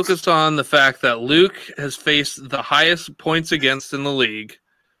 Let's focus on the fact that Luke has faced the highest points against in the league.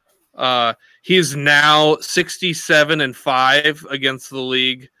 He's now 67-5 against the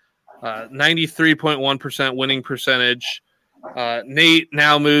league, 93.1% winning percentage. Nate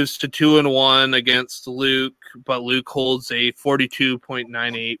now moves to 2-1 against Luke, but Luke holds a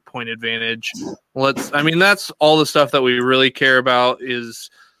 42.98 point advantage. That's all the stuff that we really care about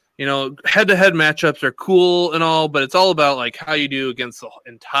is, head-to-head matchups are cool and all, but it's all about like how you do against the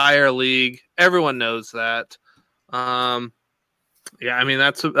entire league. Everyone knows that. That's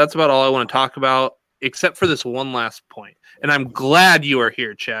about all I want to talk about, except for this one last point. And I'm glad you are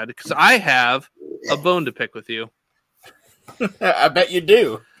here, Chad, because I have a bone to pick with you. I bet you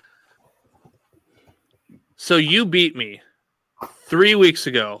do. So you beat me 3 weeks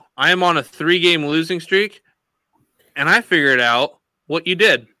ago. I am on a 3-game losing streak, and I figured out what you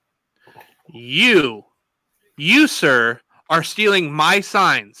did. You, sir, are stealing my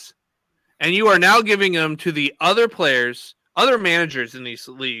signs, and you are now giving them to the other players, other managers in these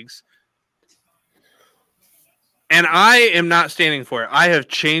leagues, and I am not standing for it. I have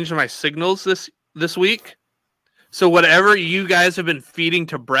changed my signals this week, so whatever you guys have been feeding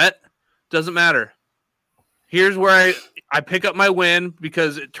to Brett doesn't matter. Here's where I pick up my win,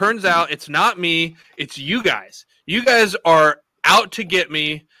 because it turns out it's not me, it's you guys. You guys are out to get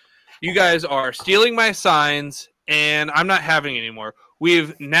me. You guys are stealing my signs, and I'm not having it anymore.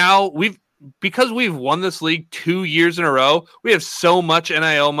 Because we've won this league 2 years in a row, we have so much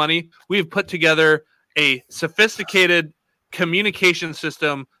NIL money. We've put together a sophisticated communication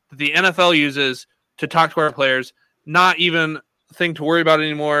system that the NFL uses to talk to our players. Not even a thing to worry about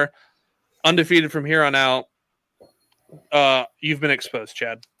anymore. Undefeated from here on out. You've been exposed,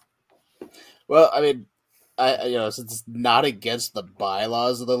 Chad. Well, I mean, since it's not against the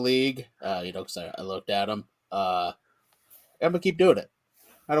bylaws of the league, because I looked at them, I'm gonna keep doing it.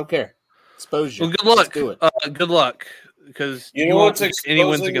 I don't care. Expose you. Well, good luck. Let's do it. Good luck, because You know what's any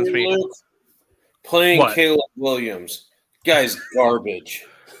wins exposing against me. Luke? Playing What? Caleb Williams. Guy's garbage.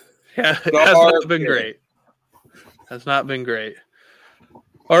 Yeah, it has not been great. Has not been great.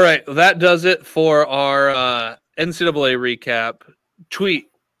 All right, that does it for our NCAA recap. Tweet,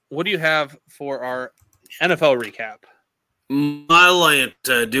 what do you have for our NFL recap?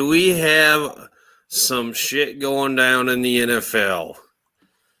 Mylanta, do we have some shit going down in the NFL?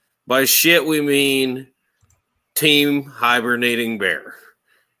 By shit, we mean Team Hibernating Bear.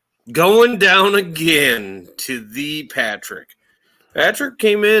 Going down again to the Patrick. Patrick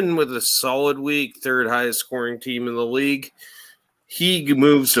came in with a solid week, third highest scoring team in the league. He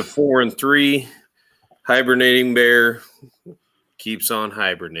moves to 4-3. Hibernating Bear keeps on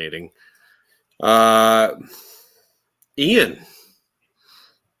hibernating. Ian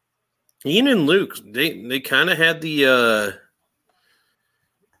and Luke, they kind of had the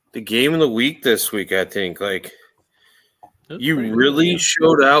the game of the week this week, I think. Like, That's you pretty really good, yeah.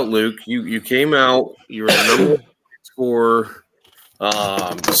 showed out, Luke. You came out. You were the number one scorer.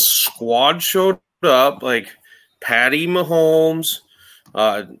 Squad showed up. Like, Patty Mahomes,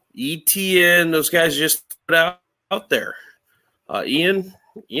 ETN, those guys just put out there. Ian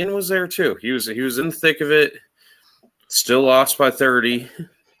was there too. He was in the thick of it. Still lost by 30,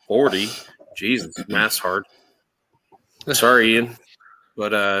 40. Jesus, math's hard. Sorry, Ian.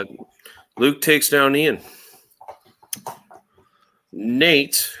 But Luke takes down Ian.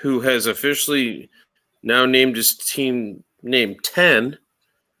 Nate, who has officially now named his team name 10.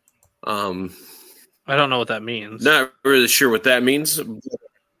 I don't know what that means. Not really sure what that means.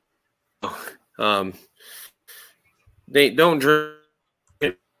 Nate, don't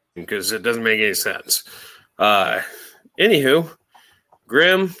drink because it doesn't make any sense. Anywho,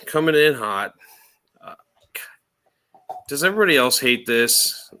 Grim coming in hot. Does everybody else hate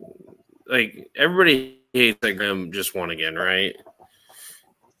this? Like, everybody hates that Grim just won again, right?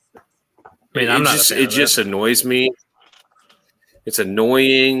 I mean, I'm not a fan it of just annoys me. It's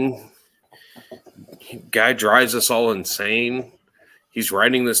annoying. Guy drives us all insane. He's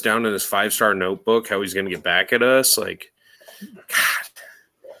writing this down in his 5-star notebook, how he's going to get back at us. Like, God.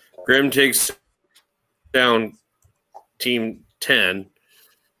 Grim takes down team 10,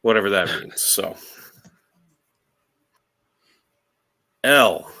 whatever that means. So,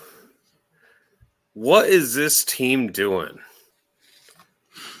 L, what is this team doing?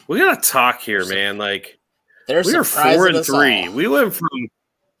 We got to talk here, man. Like, we are 4-3.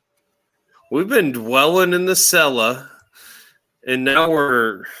 We've been dwelling in the cellar, and now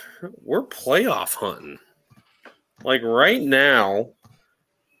we're playoff hunting. Like, right now,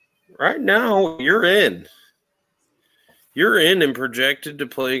 you're in. You're in and projected to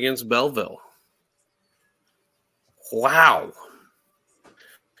play against Belleville. Wow.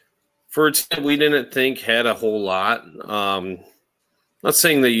 For a team we didn't think had a whole lot. Not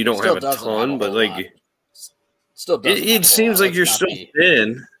saying that you don't have a ton, but like, it seems like you're still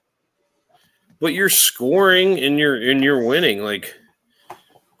thin. But you're scoring and you're winning. Like,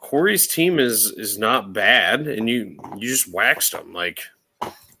 Corey's team is not bad, and you just waxed them. Like,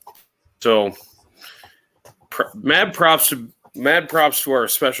 so mad props to our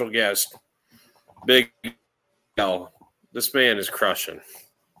special guest, Big L. This man is crushing.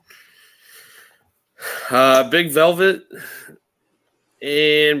 Big Velvet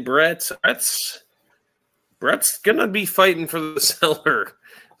and Brett's gonna be fighting for the cellar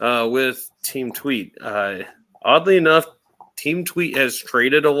with Team Tweet. Oddly enough, Team Tweet has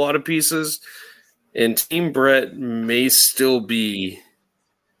traded a lot of pieces, and Team Brett may still be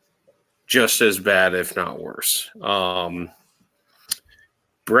just as bad, if not worse.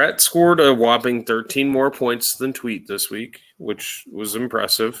 Brett scored a whopping 13 more points than Tweet this week, which was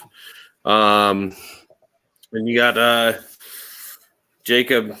impressive. And you got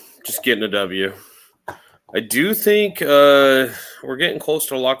Jacob just getting a W. I do think we're getting close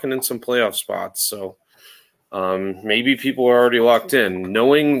to locking in some playoff spots, so maybe people are already locked in.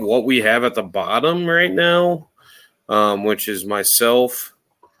 Knowing what we have at the bottom right now, which is myself,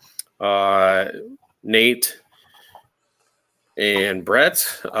 Nate, and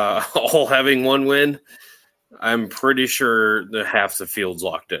Brett, all having one win, I'm pretty sure that half the field's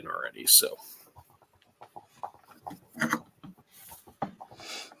locked in already. So,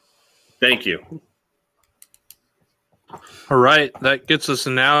 thank you. All right, that gets us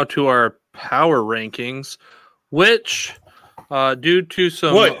now to our power rankings, which, due to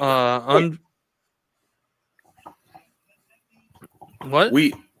some what I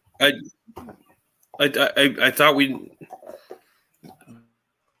thought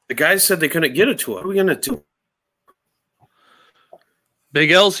the guys said they couldn't get it to us. What are we gonna do?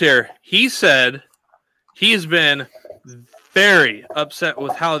 Big L's here. He said he's been very upset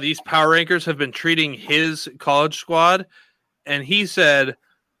with how these power rankers have been treating his college squad. And he said,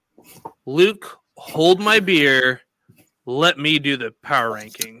 Luke, hold my beer. Let me do the power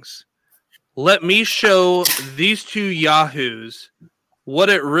rankings. Let me show these two yahoos what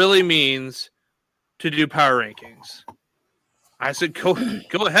it really means to do power rankings. I said, go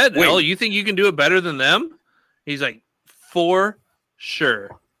ahead, L. You think you can do it better than them? He's like, for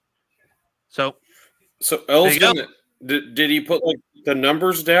sure. So L's gonna, did he put like the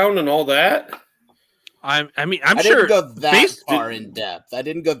numbers down and all that? I'm I sure. didn't go that far in depth.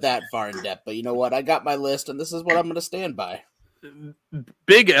 But you know what? I got my list, and this is what I'm going to stand by.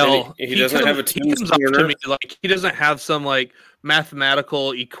 Big L. He doesn't have a team. He comes up to me like he doesn't have some like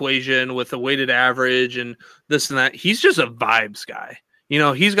mathematical equation with a weighted average and this and that. He's just a vibes guy. You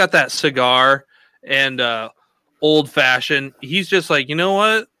know, he's got that cigar and old fashioned. He's just like, you know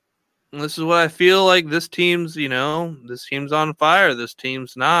what? this is what I feel like. This team's on fire. This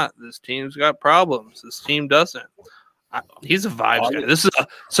team's not. This team's got problems. This team doesn't. He's a vibes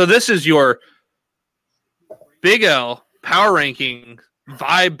guy. This is your Big L power ranking,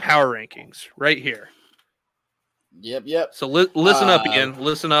 vibe power rankings right here. Yep. So listen up, Ian.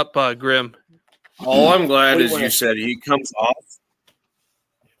 Listen up, Grim. All I'm glad is you said he comes off.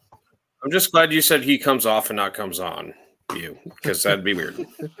 I'm just glad you said he comes off and not comes on you, because that'd be weird.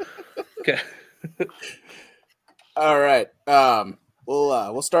 Okay. All right.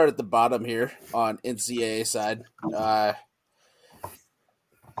 We'll start at the bottom here on NCAA side.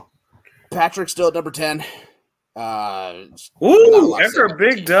 Patrick's still at number 10. Ooh, after a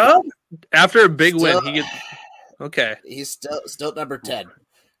big dub? After a big win, he gets okay. He's still at number 10.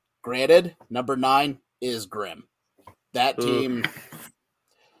 Granted, number 9 is Grim. That team.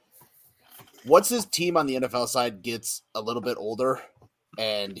 Once his team on the NFL side gets a little bit older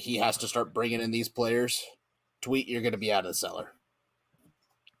and he has to start bringing in these players, Tweet, you're going to be out of the cellar.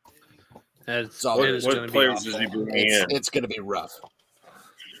 What players is he bringing in? It's going to be rough.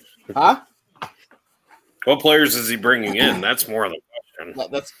 Huh? What players is he bringing in? That's more of the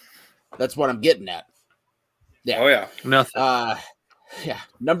question. That's what I'm getting at. Yeah. Oh, yeah. Nothing. Yeah.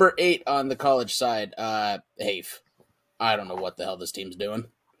 Number 8 on the college side, Hafe. I don't know what the hell this team's doing.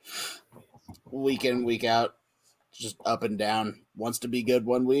 Week in, week out, just up and down. Wants to be good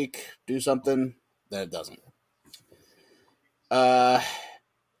one week, do something, then it doesn't. The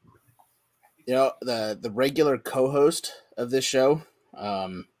regular co-host of this show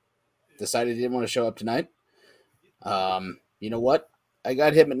decided he didn't want to show up tonight. You know what? I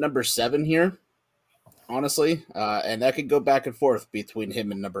got him at number 7 here, honestly, and that could go back and forth between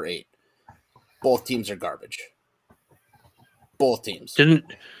him and number 8. Both teams are garbage. Both teams.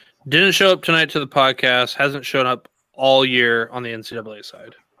 Didn't show up tonight to the podcast. Hasn't shown up all year on the NCAA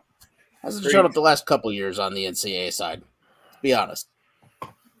side. Hasn't shown up the last couple years on the NCAA side. Be honest.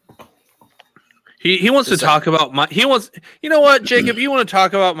 He wants to talk about my. He wants. You know what, Jacob? You want to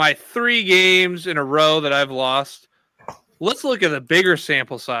talk about my 3 games in a row that I've lost? Let's look at a bigger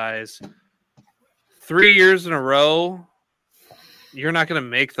sample size. 3 years in a row, you're not going to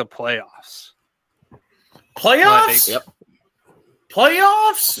make the playoffs. Playoffs? Yep.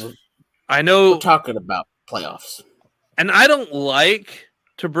 Playoffs? I know. We're talking about playoffs. And I don't like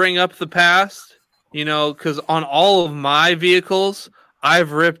to bring up the past, because on all of my vehicles,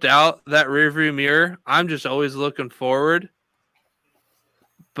 I've ripped out that rearview mirror. I'm just always looking forward.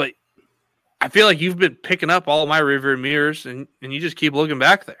 But I feel like you've been picking up all my rearview mirrors, and you just keep looking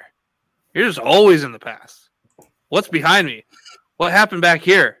back there. You're just always in the past. What's behind me? What happened back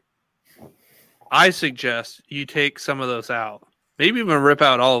here? I suggest you take some of those out. Maybe even rip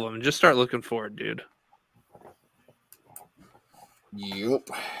out all of them and just start looking forward, dude. Yep.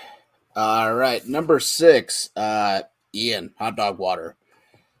 All right. Number 6, Ian, hot dog water.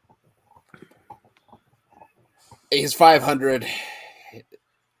 He's 500.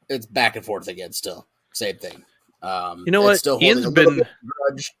 It's back and forth again still. Same thing. You know what? Still Ian's holding a little bit of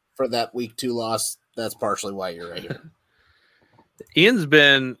grudge for that week 2 loss. That's partially why you're right here. Ian's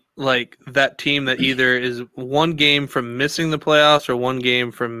been like that team that either is one game from missing the playoffs or one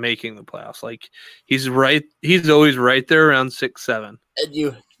game from making the playoffs. Like he's always right there around 6-7. And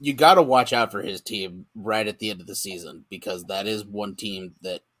you got to watch out for his team right at the end of the season, because that is one team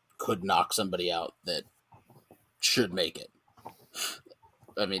that could knock somebody out that should make it.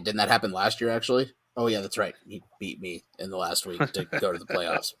 I mean, didn't that happen last year, actually? Oh, yeah, that's right. He beat me in the last week to go to the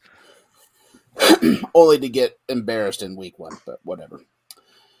playoffs. Only to get embarrassed in week 1, but whatever.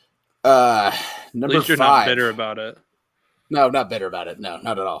 Number 5. At least you're not bitter about it. No, not bitter about it. No,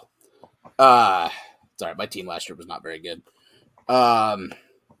 not at all. Sorry, my team last year was not very good.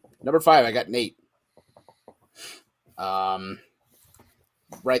 Number 5, I got Nate. Right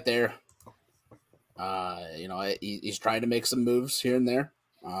there. He's trying to make some moves here and there.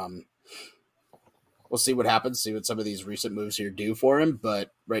 We'll see what happens. See what some of these recent moves here do for him.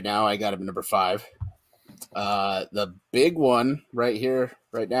 But right now, I got him at number 5. The big one right here,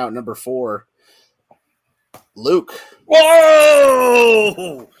 right now, at number 4, Luke.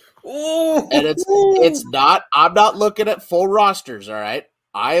 Whoa! Ooh. And it's not. I'm not looking at full rosters. All right,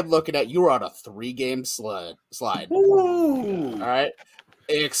 I am looking at you were on a 3-game slide. Ooh. All right,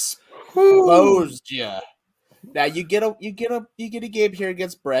 exposed you. Now you get a game here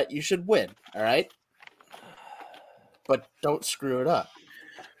against Brett. You should win. All right, but don't screw it up.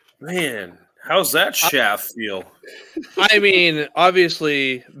 Man, How's that shaft feel? I mean,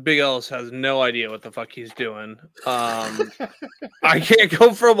 obviously, Big Ellis has no idea what the fuck he's doing. I can't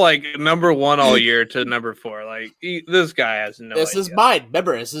go from like number 1 all year to number 4. Like this guy has no This idea. is mine.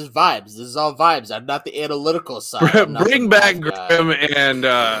 Remember, this is vibes. This is all vibes. I'm not the analytical side. I'm not Bring the back vibe guy. Grim and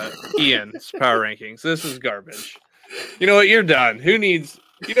Ian's power rankings. This is garbage. You know what? You're done. Who needs?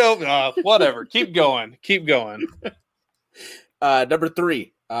 Whatever. Keep going. Keep going. Number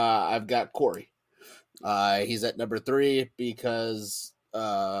 3, I've got Corey. He's at number 3 because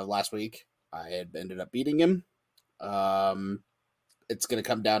last week I had ended up beating him. It's going to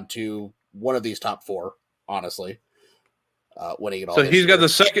come down to one of these top 4, honestly. Winning it all. So he's got the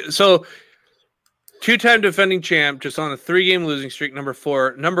second. So 2-time defending champ, just on a 3-game losing streak. Number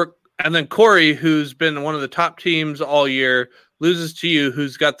 4. And then Corey, who's been one of the top teams all year, loses to you,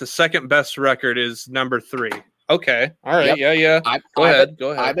 who's got the second best record, is number 3. Okay. All right. Yep. Yeah. Go ahead.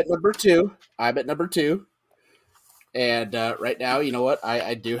 I'm at number 2. And right now, you know what?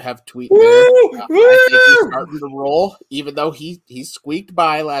 I do have Tweet there. I think he's starting to roll, even though he squeaked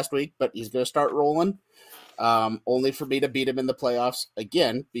by last week, but he's going to start rolling. Only for me to beat him in the playoffs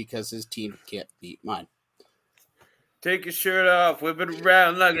again because his team can't beat mine. Take your shirt off, whip it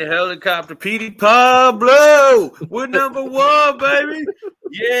around like a helicopter. Petey Pablo, we're number 1, baby.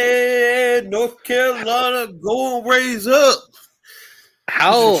 Yeah, North Carolina going raise up.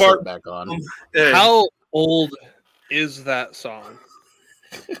 How back on? How old is that song?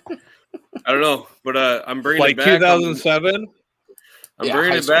 I don't know, but I'm bringing Like it back. 2007. I'm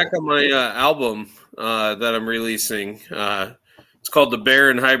bringing it back on my album that I'm releasing. It's called The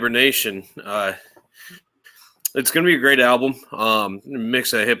Bear in Hibernation. It's going to be a great album.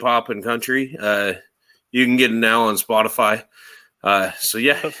 Mix of hip hop and country. You can get it now on Spotify. So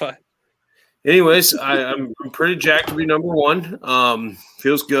yeah. Anyways, I'm pretty jacked to be number 1.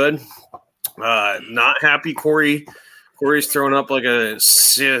 Feels good. Not happy. Corey's throwing up like a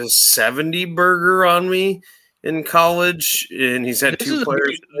 70 burger on me in college, and he's had 2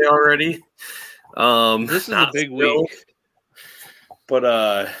 players today already. This is a big week.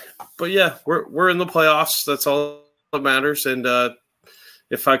 But yeah, we're in the playoffs. That's all that matters. And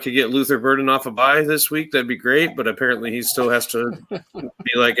if I could get Luther Burden off a bye this week, that'd be great. But apparently he still has to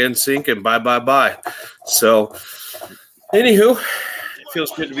be like NSYNC and bye. So, anywho, it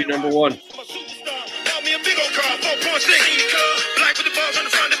feels good to be number 1.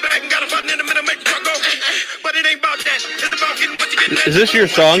 Is this your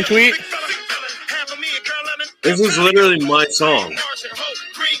song, Tweet? This is literally my song.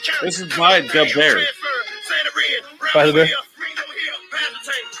 This is by the Bear. By the Bear.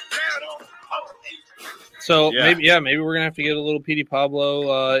 So maybe we're gonna have to get a little Petey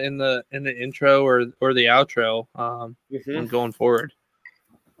Pablo in the intro or the outro going forward.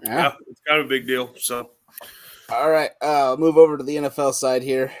 Yeah, it's kind of a big deal. So, all right, move over to the NFL side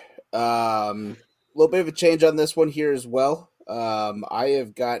here. A little bit of a change on this one here as well. I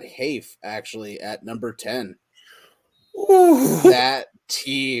have got Hafe actually at number 10. Ooh. That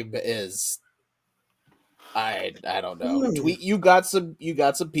team is, I don't know. Tweet, you got some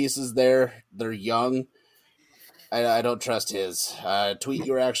pieces there. They're young. I don't trust his. Tweet,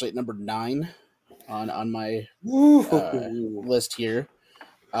 you're actually at number 9 on my list here.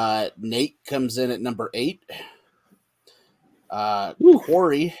 Nate comes in at number 8.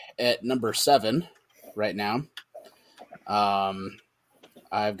 Corey at number 7 right now.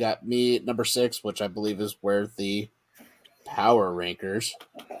 I've got me at number 6, which I believe is where the power rankers,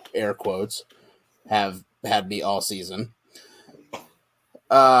 air quotes, have had me all season.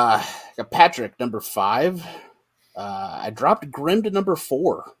 Got Patrick number 5. I dropped Grim to number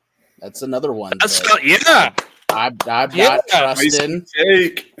 4. That's another one. I'm not trusting.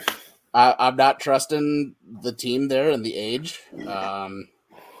 I'm not trusting the team there and the age.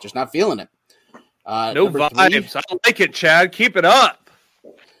 Just not feeling it. No vibes. 3, I like it, Chad. Keep it up.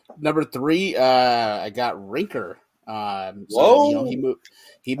 Number 3, I got Rinker. So,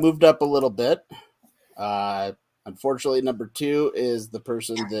 he moved up a little bit. Unfortunately, number 2 is the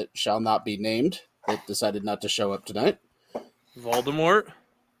person that shall not be named that decided not to show up tonight. Voldemort?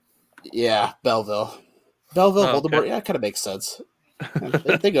 Yeah, Belleville. Voldemort. Okay. Yeah, it kind of makes sense.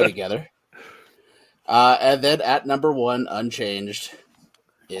 they go together. And then at number 1, unchanged,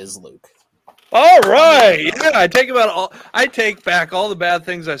 is Luke. All right. Yeah, I take back all the bad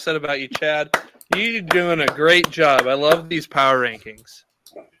things I said about you, Chad. You're doing a great job. I love these power rankings.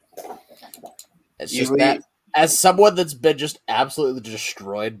 It's just that, as someone that's been just absolutely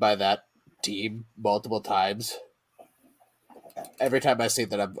destroyed by that team multiple times, every time I see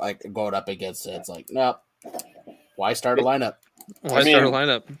that I'm like going up against it, it's like, no, why start a lineup? Start a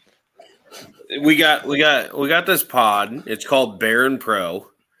lineup? we got this pod. It's called Bear and Pro,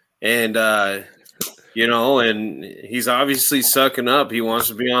 and and he's obviously sucking up. He wants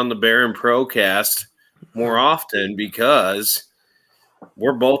to be on the Bear and Pro cast more often because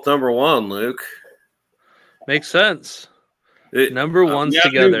we're both number one, Luke. Makes sense. Number one's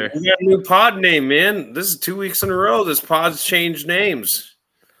together. We got a new pod name, man. This is 2 weeks in a row. This pod's changed names.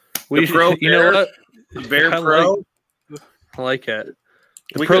 You know what? Bear Pro. I like it.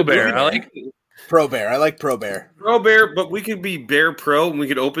 Pro Bear. I like Pro Bear. I like Pro Bear. Pro Bear, but we could be Bear Pro, and we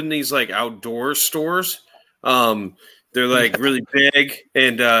could open these like outdoor stores. They're like really big,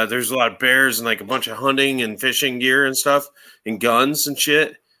 and there's a lot of bears and like a bunch of hunting and fishing gear and stuff, and guns and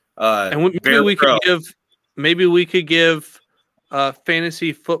shit. And maybe we could give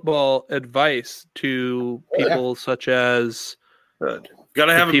fantasy football advice to people such as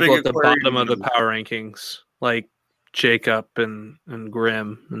gotta have people at the bottom of the power rankings, like Jacob and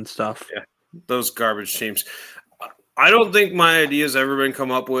Grim and stuff. Yeah, those garbage teams. I don't think my idea's ever been come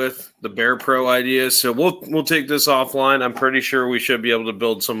up with, the Bear Pro ideas. So we'll take this offline. I'm pretty sure we should be able to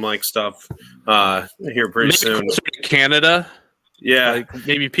build some like stuff here pretty soon. Closer to Canada. Yeah, like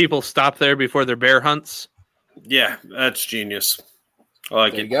maybe people stop there before their bear hunts. Yeah, that's genius. I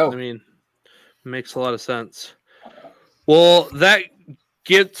like There it. you go. I mean, it makes a lot of sense. Well, that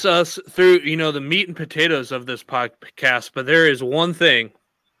gets us through, the meat and potatoes of this podcast. But there is one thing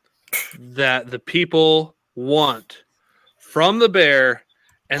that the people want from the Bear,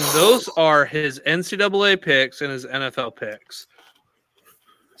 and those are his NCAA picks and his NFL picks.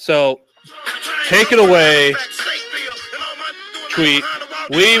 So take it away, Tweet.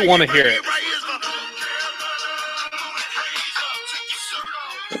 We want to hear it.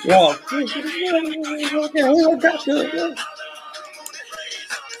 Well,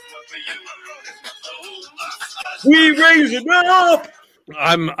 we raise it up.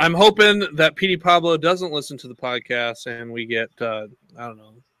 I'm hoping that Petey Pablo doesn't listen to the podcast and we get I don't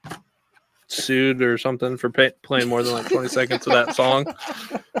know, sued or something for playing more than like 20 seconds of that song.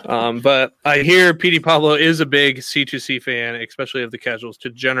 But I hear Petey Pablo is a big C2C fan, especially of the Casuals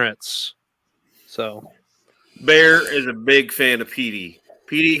Degenerates. So Bear is a big fan of Petey.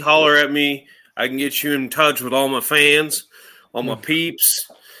 Petey, holler at me. I can get you in touch with all my fans, all my peeps.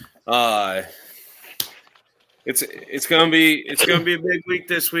 It's gonna be a big week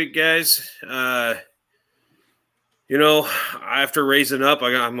this week, guys. After raising up,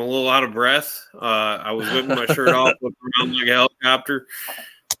 I'm a little out of breath. I was whipping my shirt off, looking around like a helicopter,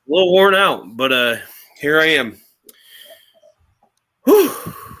 a little worn out, but here I am. Whew.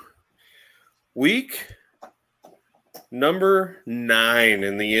 Week number 9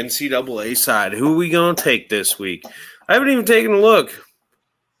 in the NCAA side. Who are we gonna take this week? I haven't even taken a look.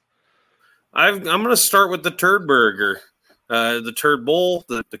 I'm going to start with the Turd Burger, the Turd Bowl,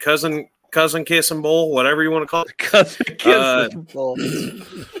 the cousin kissing bowl, whatever you want to call it. cousin kissing bowl.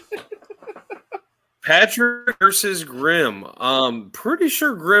 Patrick versus Grimm. Pretty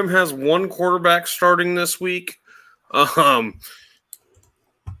sure Grimm has one quarterback starting this week. Garrett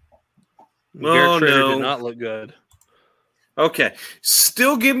Schrader did not look good. Okay,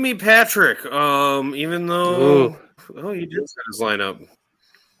 still give me Patrick. Even though he did set his lineup.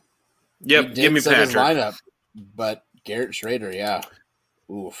 Yep, give me Patrick. His lineup, but Garrett Schrader, yeah.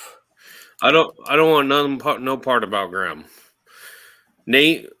 Oof. I don't want no part about Graham.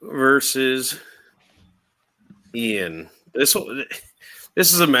 Nate versus Ian. This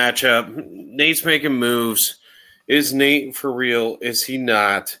is a matchup. Nate's making moves. Is Nate for real? Is he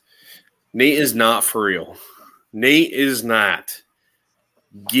not? Nate is not for real. Nate is not.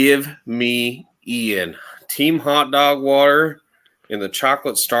 Give me Ian. Team Hot Dog Water and the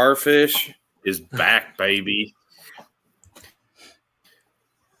Chocolate Starfish is back, baby.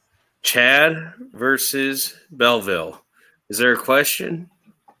 Chad versus Belleville. Is there a question?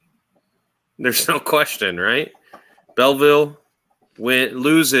 There's no question, right? Belleville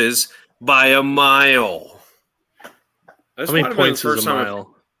loses by a mile. How many points is a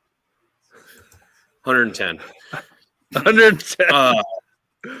mile? 110. 110.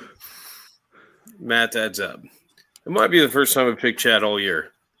 Matt adds up. It might be the first time I picked Chad all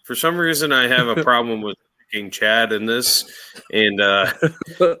year. For some reason, I have a problem with picking Chad in this, and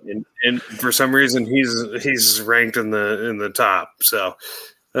for some reason, he's ranked in the top. So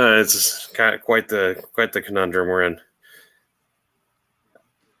it's kind of quite the conundrum we're in.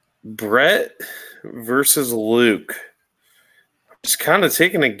 Brett versus Luke. Just kind of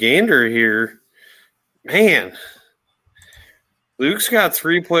taking a gander here, man. Luke's got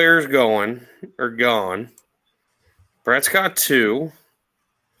 3 players gone. Brett's got 2.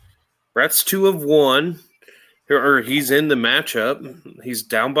 Brett's 2 of 1. Or he's in the matchup. He's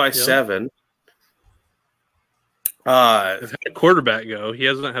down by 7. I've had a quarterback go. He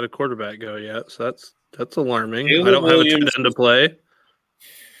hasn't had a quarterback go yet, so that's alarming. Caleb I don't have a Williams tight end to play.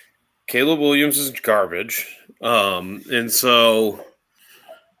 Caleb Williams is garbage. And so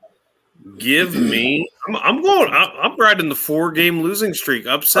give me I'm riding the 4-game losing streak.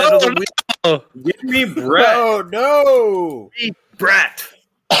 Upset of the week. No. Give me Brett. Oh no! Brett.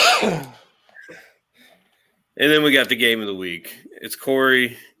 And then we got the game of the week. It's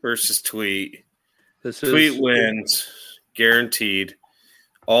Corey versus Tweet. Tweet wins, guaranteed.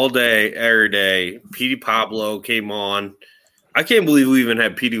 All day, every day. Petey Pablo came on. I can't believe we even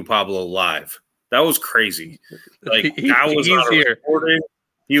had Petey Pablo live. That was crazy. Like I was not here. recording.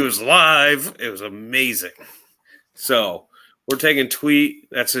 He was live. It was amazing. So we're taking Tweet.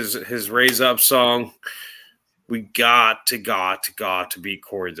 That's his Raise Up song. We got to beat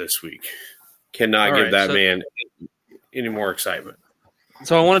Corey this week. Cannot give that man any more excitement.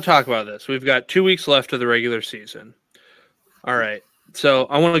 So I want to talk about this. We've got 2 weeks left of the regular season. All right. So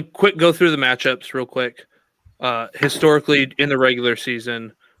I want to go through the matchups real quick. Historically, in the regular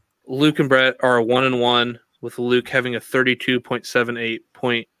season, Luke and Brett are 1-1, with Luke having a 32.78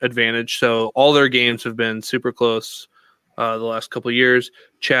 point advantage. So all their games have been super close the last couple of years.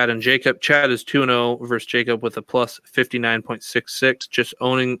 Chad and Jacob. Chad is 2-0 versus Jacob with a plus 59.66, just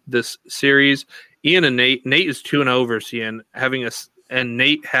owning this series. Ian and Nate. Nate is 2-0 versus Ian, and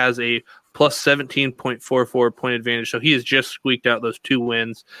Nate has a plus 17.44 point advantage. So he has just squeaked out those 2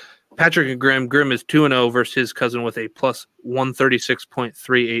 wins. Patrick and Grim. Grim is 2-0 versus his cousin with a plus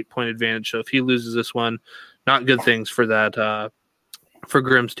 136.38 point advantage. So if he loses this one, not good things for that for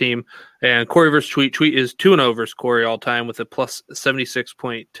Grim's team. And Corey versus Tweet. Tweet is 2-0 versus Corey all time with a plus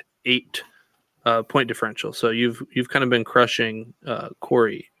 76.8 point differential. So you've kind of been crushing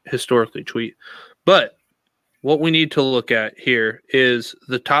Corey historically, Tweet. But what we need to look at here is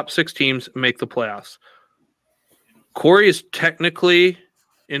the top 6 teams make the playoffs. Corey is technically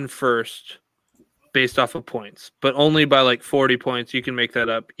in first based off of points, but only by like 40 points. You can make that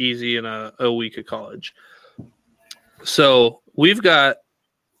up easy in a week of college. So we've got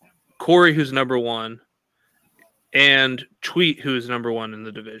Corey, who's number 1, and Tweet, who's number 1 in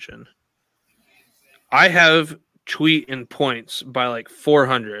the division. I have Tweet in points by like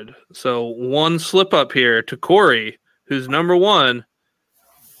 400. So one slip up here to Corey, who's number 1.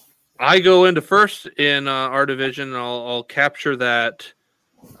 I go into first in our division, and I'll capture that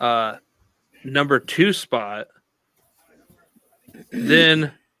number 2 spot.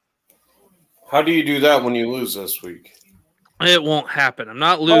 Then how do you do that when you lose this week? It won't happen. I'm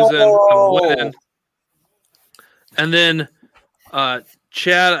not losing. I'm winning. And then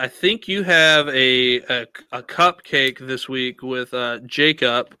Chad, I think you have a cupcake this week with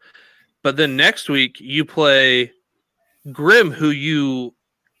Jacob, but then next week you play Grim, who you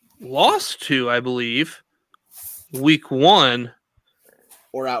lost to, I believe, week 1.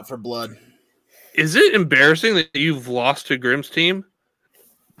 Or out for blood. Is it embarrassing that you've lost to Grim's team?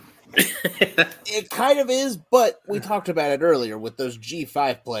 It kind of is, but we talked about it earlier with those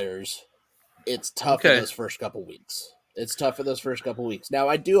G5 players. It's tough for those first couple weeks. Now,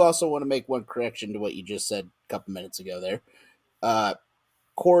 I do also want to make one correction to what you just said a couple minutes ago there.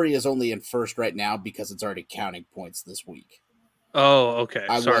 Corey is only in first right now because it's already counting points this week. Oh, okay.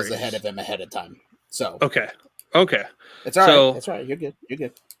 I was ahead of him ahead of time. So Okay. It's all right. It's all right. You're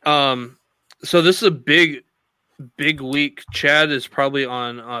good. So this is a big week. Chad is probably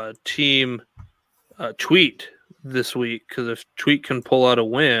on team Tweet this week, because if Tweet can pull out a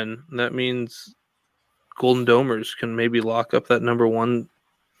win, that means Golden Domers can maybe lock up that number 1.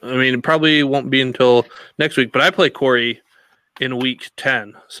 I mean, it probably won't be until next week, but I play Corey in week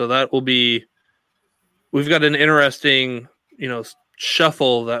 10. So that will be, we've got an interesting,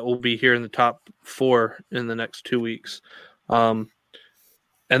 shuffle that will be here in the top 4 in the next 2 weeks. And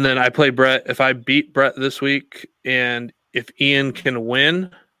then I play Brett. If I beat Brett this week, and if Ian can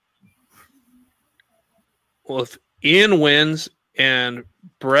win, well, if Ian wins and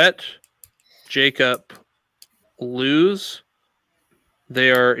Brett, Jacob lose,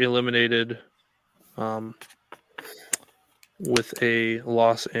 they are eliminated with a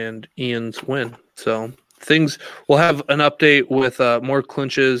loss and Ian's win. So we'll have an update with more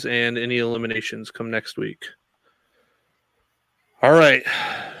clinches and any eliminations come next week. All right.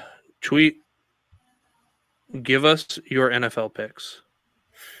 Tweet, give us your NFL picks.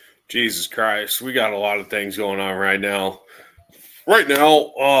 Jesus Christ, we got a lot of things going on right now. I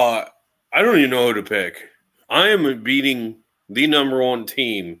don't even know who to pick. I am beating the number 1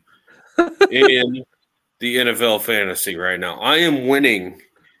 team in the NFL fantasy right now. I am winning.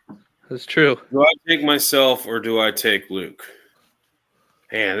 That's true. Do I take myself or do I take Luke?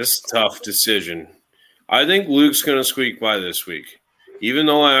 Man, this is a tough decision. I think Luke's going to squeak by this week. Even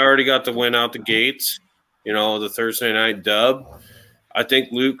though I already got the win out the gates, the Thursday night dub, I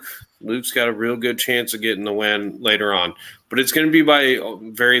think Luke's got a real good chance of getting the win later on. But it's going to be by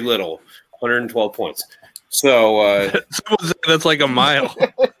very little, 112 points. So someone said that's like a mile.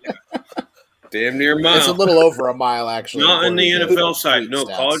 Damn near a mile. It's a little over a mile, actually. Not in the NFL side. No,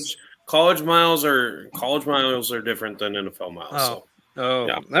 stats. college miles are different than NFL miles.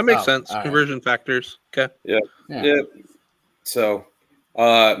 Yeah. That makes sense. Right. Conversion factors. Okay. Yeah. So,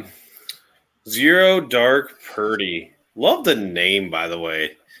 Zero Dark Purdy. Love the name, by the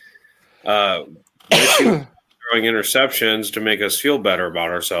way. Throwing interceptions to make us feel better about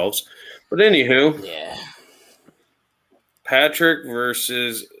ourselves. But anywho, Patrick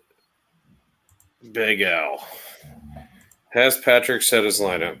versus Big L. Has Patrick set his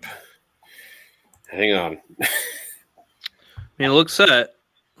lineup? Hang on. I mean, it looks set.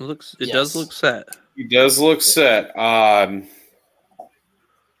 It does look set. He does look set.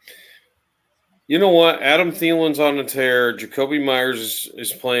 You know what? Adam Thielen's on a tear. Jacoby Myers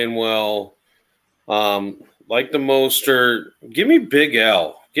is playing well. Like the Mostert. Give me Big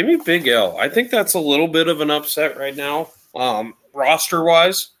L. I think that's a little bit of an upset right now,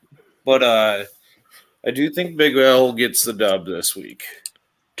 roster-wise. But I do think Big L gets the dub this week.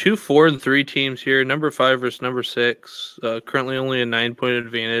 2, 4, and 3 teams here. Number 5 versus number 6. Currently only a 9-point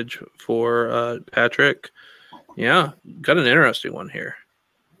advantage for Patrick. Yeah, got an interesting one here.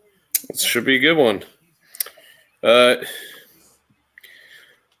 This should be a good one.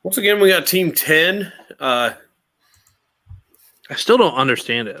 Once again, we got Team 10. I still don't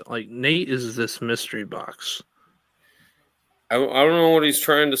understand it. Like, Nate is this mystery box. I don't know what he's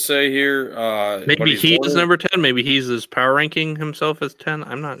trying to say here. Maybe he is number 10. Maybe he's his power ranking himself as 10.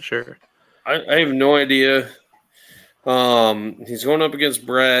 I'm not sure. I have no idea. He's going up against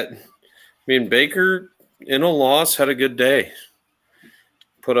Brett. I mean, Baker, in a loss, had a good day.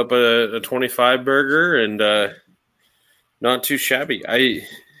 Put up a 25 burger and not too shabby.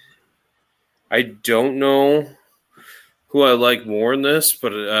 I don't know who I like more in this,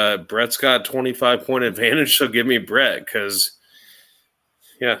 but Brett's got 25-point advantage, so give me Brett because,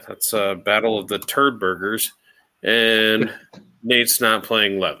 that's a battle of the turd burgers, and Nate's not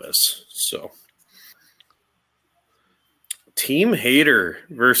playing Levis. So, Team Hater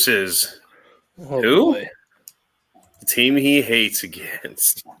versus who? Boy. The team he hates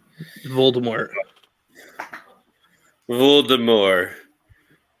against. Voldemort.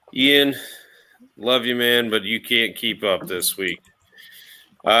 Ian, love you, man, but you can't keep up this week.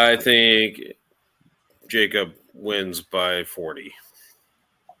 I think Jacob wins by 40.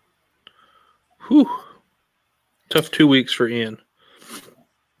 Whew. Tough 2 weeks for Ian.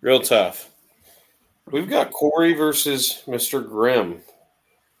 Real tough. We've got Corey versus Mr. Grimm.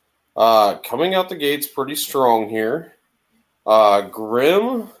 Coming out the gates pretty strong here.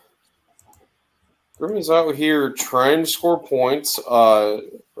 Grimm is out here trying to score points.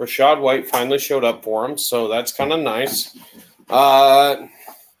 Rashad White finally showed up for him, so that's kind of nice.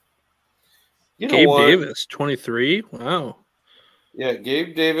 Gabe Davis, 23. Wow. Yeah,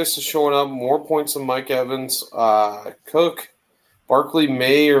 Gabe Davis is showing up. More points than Mike Evans. Cook, Barkley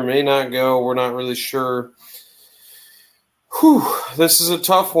may or may not go. We're not really sure. Whew, this is a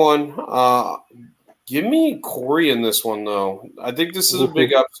tough one. Give me Corey in this one, though. I think this is a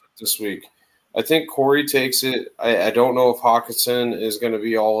big upset this week. I think Corey takes it. I don't know if Hawkinson is going to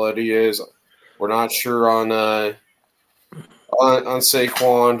be all that he is. We're not sure on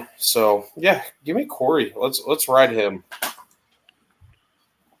Saquon. So, yeah, give me Corey. Let's ride him.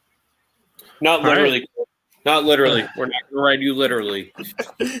 Not literally. Right. Not literally. We're not going to ride you literally.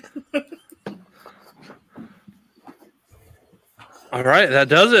 All right, that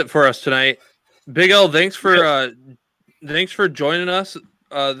does it for us tonight. Big L, thanks for joining us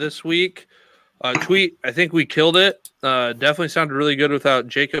this week. Tweet, I think we killed it. Definitely sounded really good without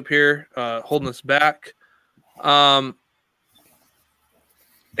Jacob here holding us back. And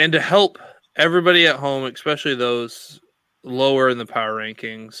to help everybody at home, especially those lower in the power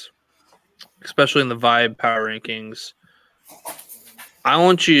rankings, especially in the Vibe power rankings, I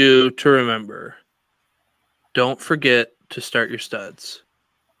want you to remember, don't forget to start your studs.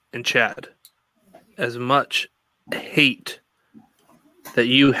 And Chad, as much hate that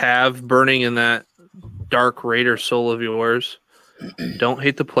you have burning in that dark Raider soul of yours, don't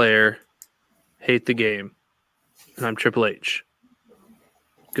hate the player, hate the game. And I'm Triple H.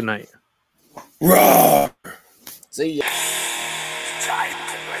 Good night. Roar! See ya. Time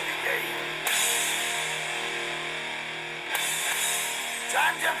to play the game.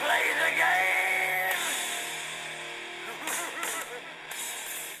 Time to play the game.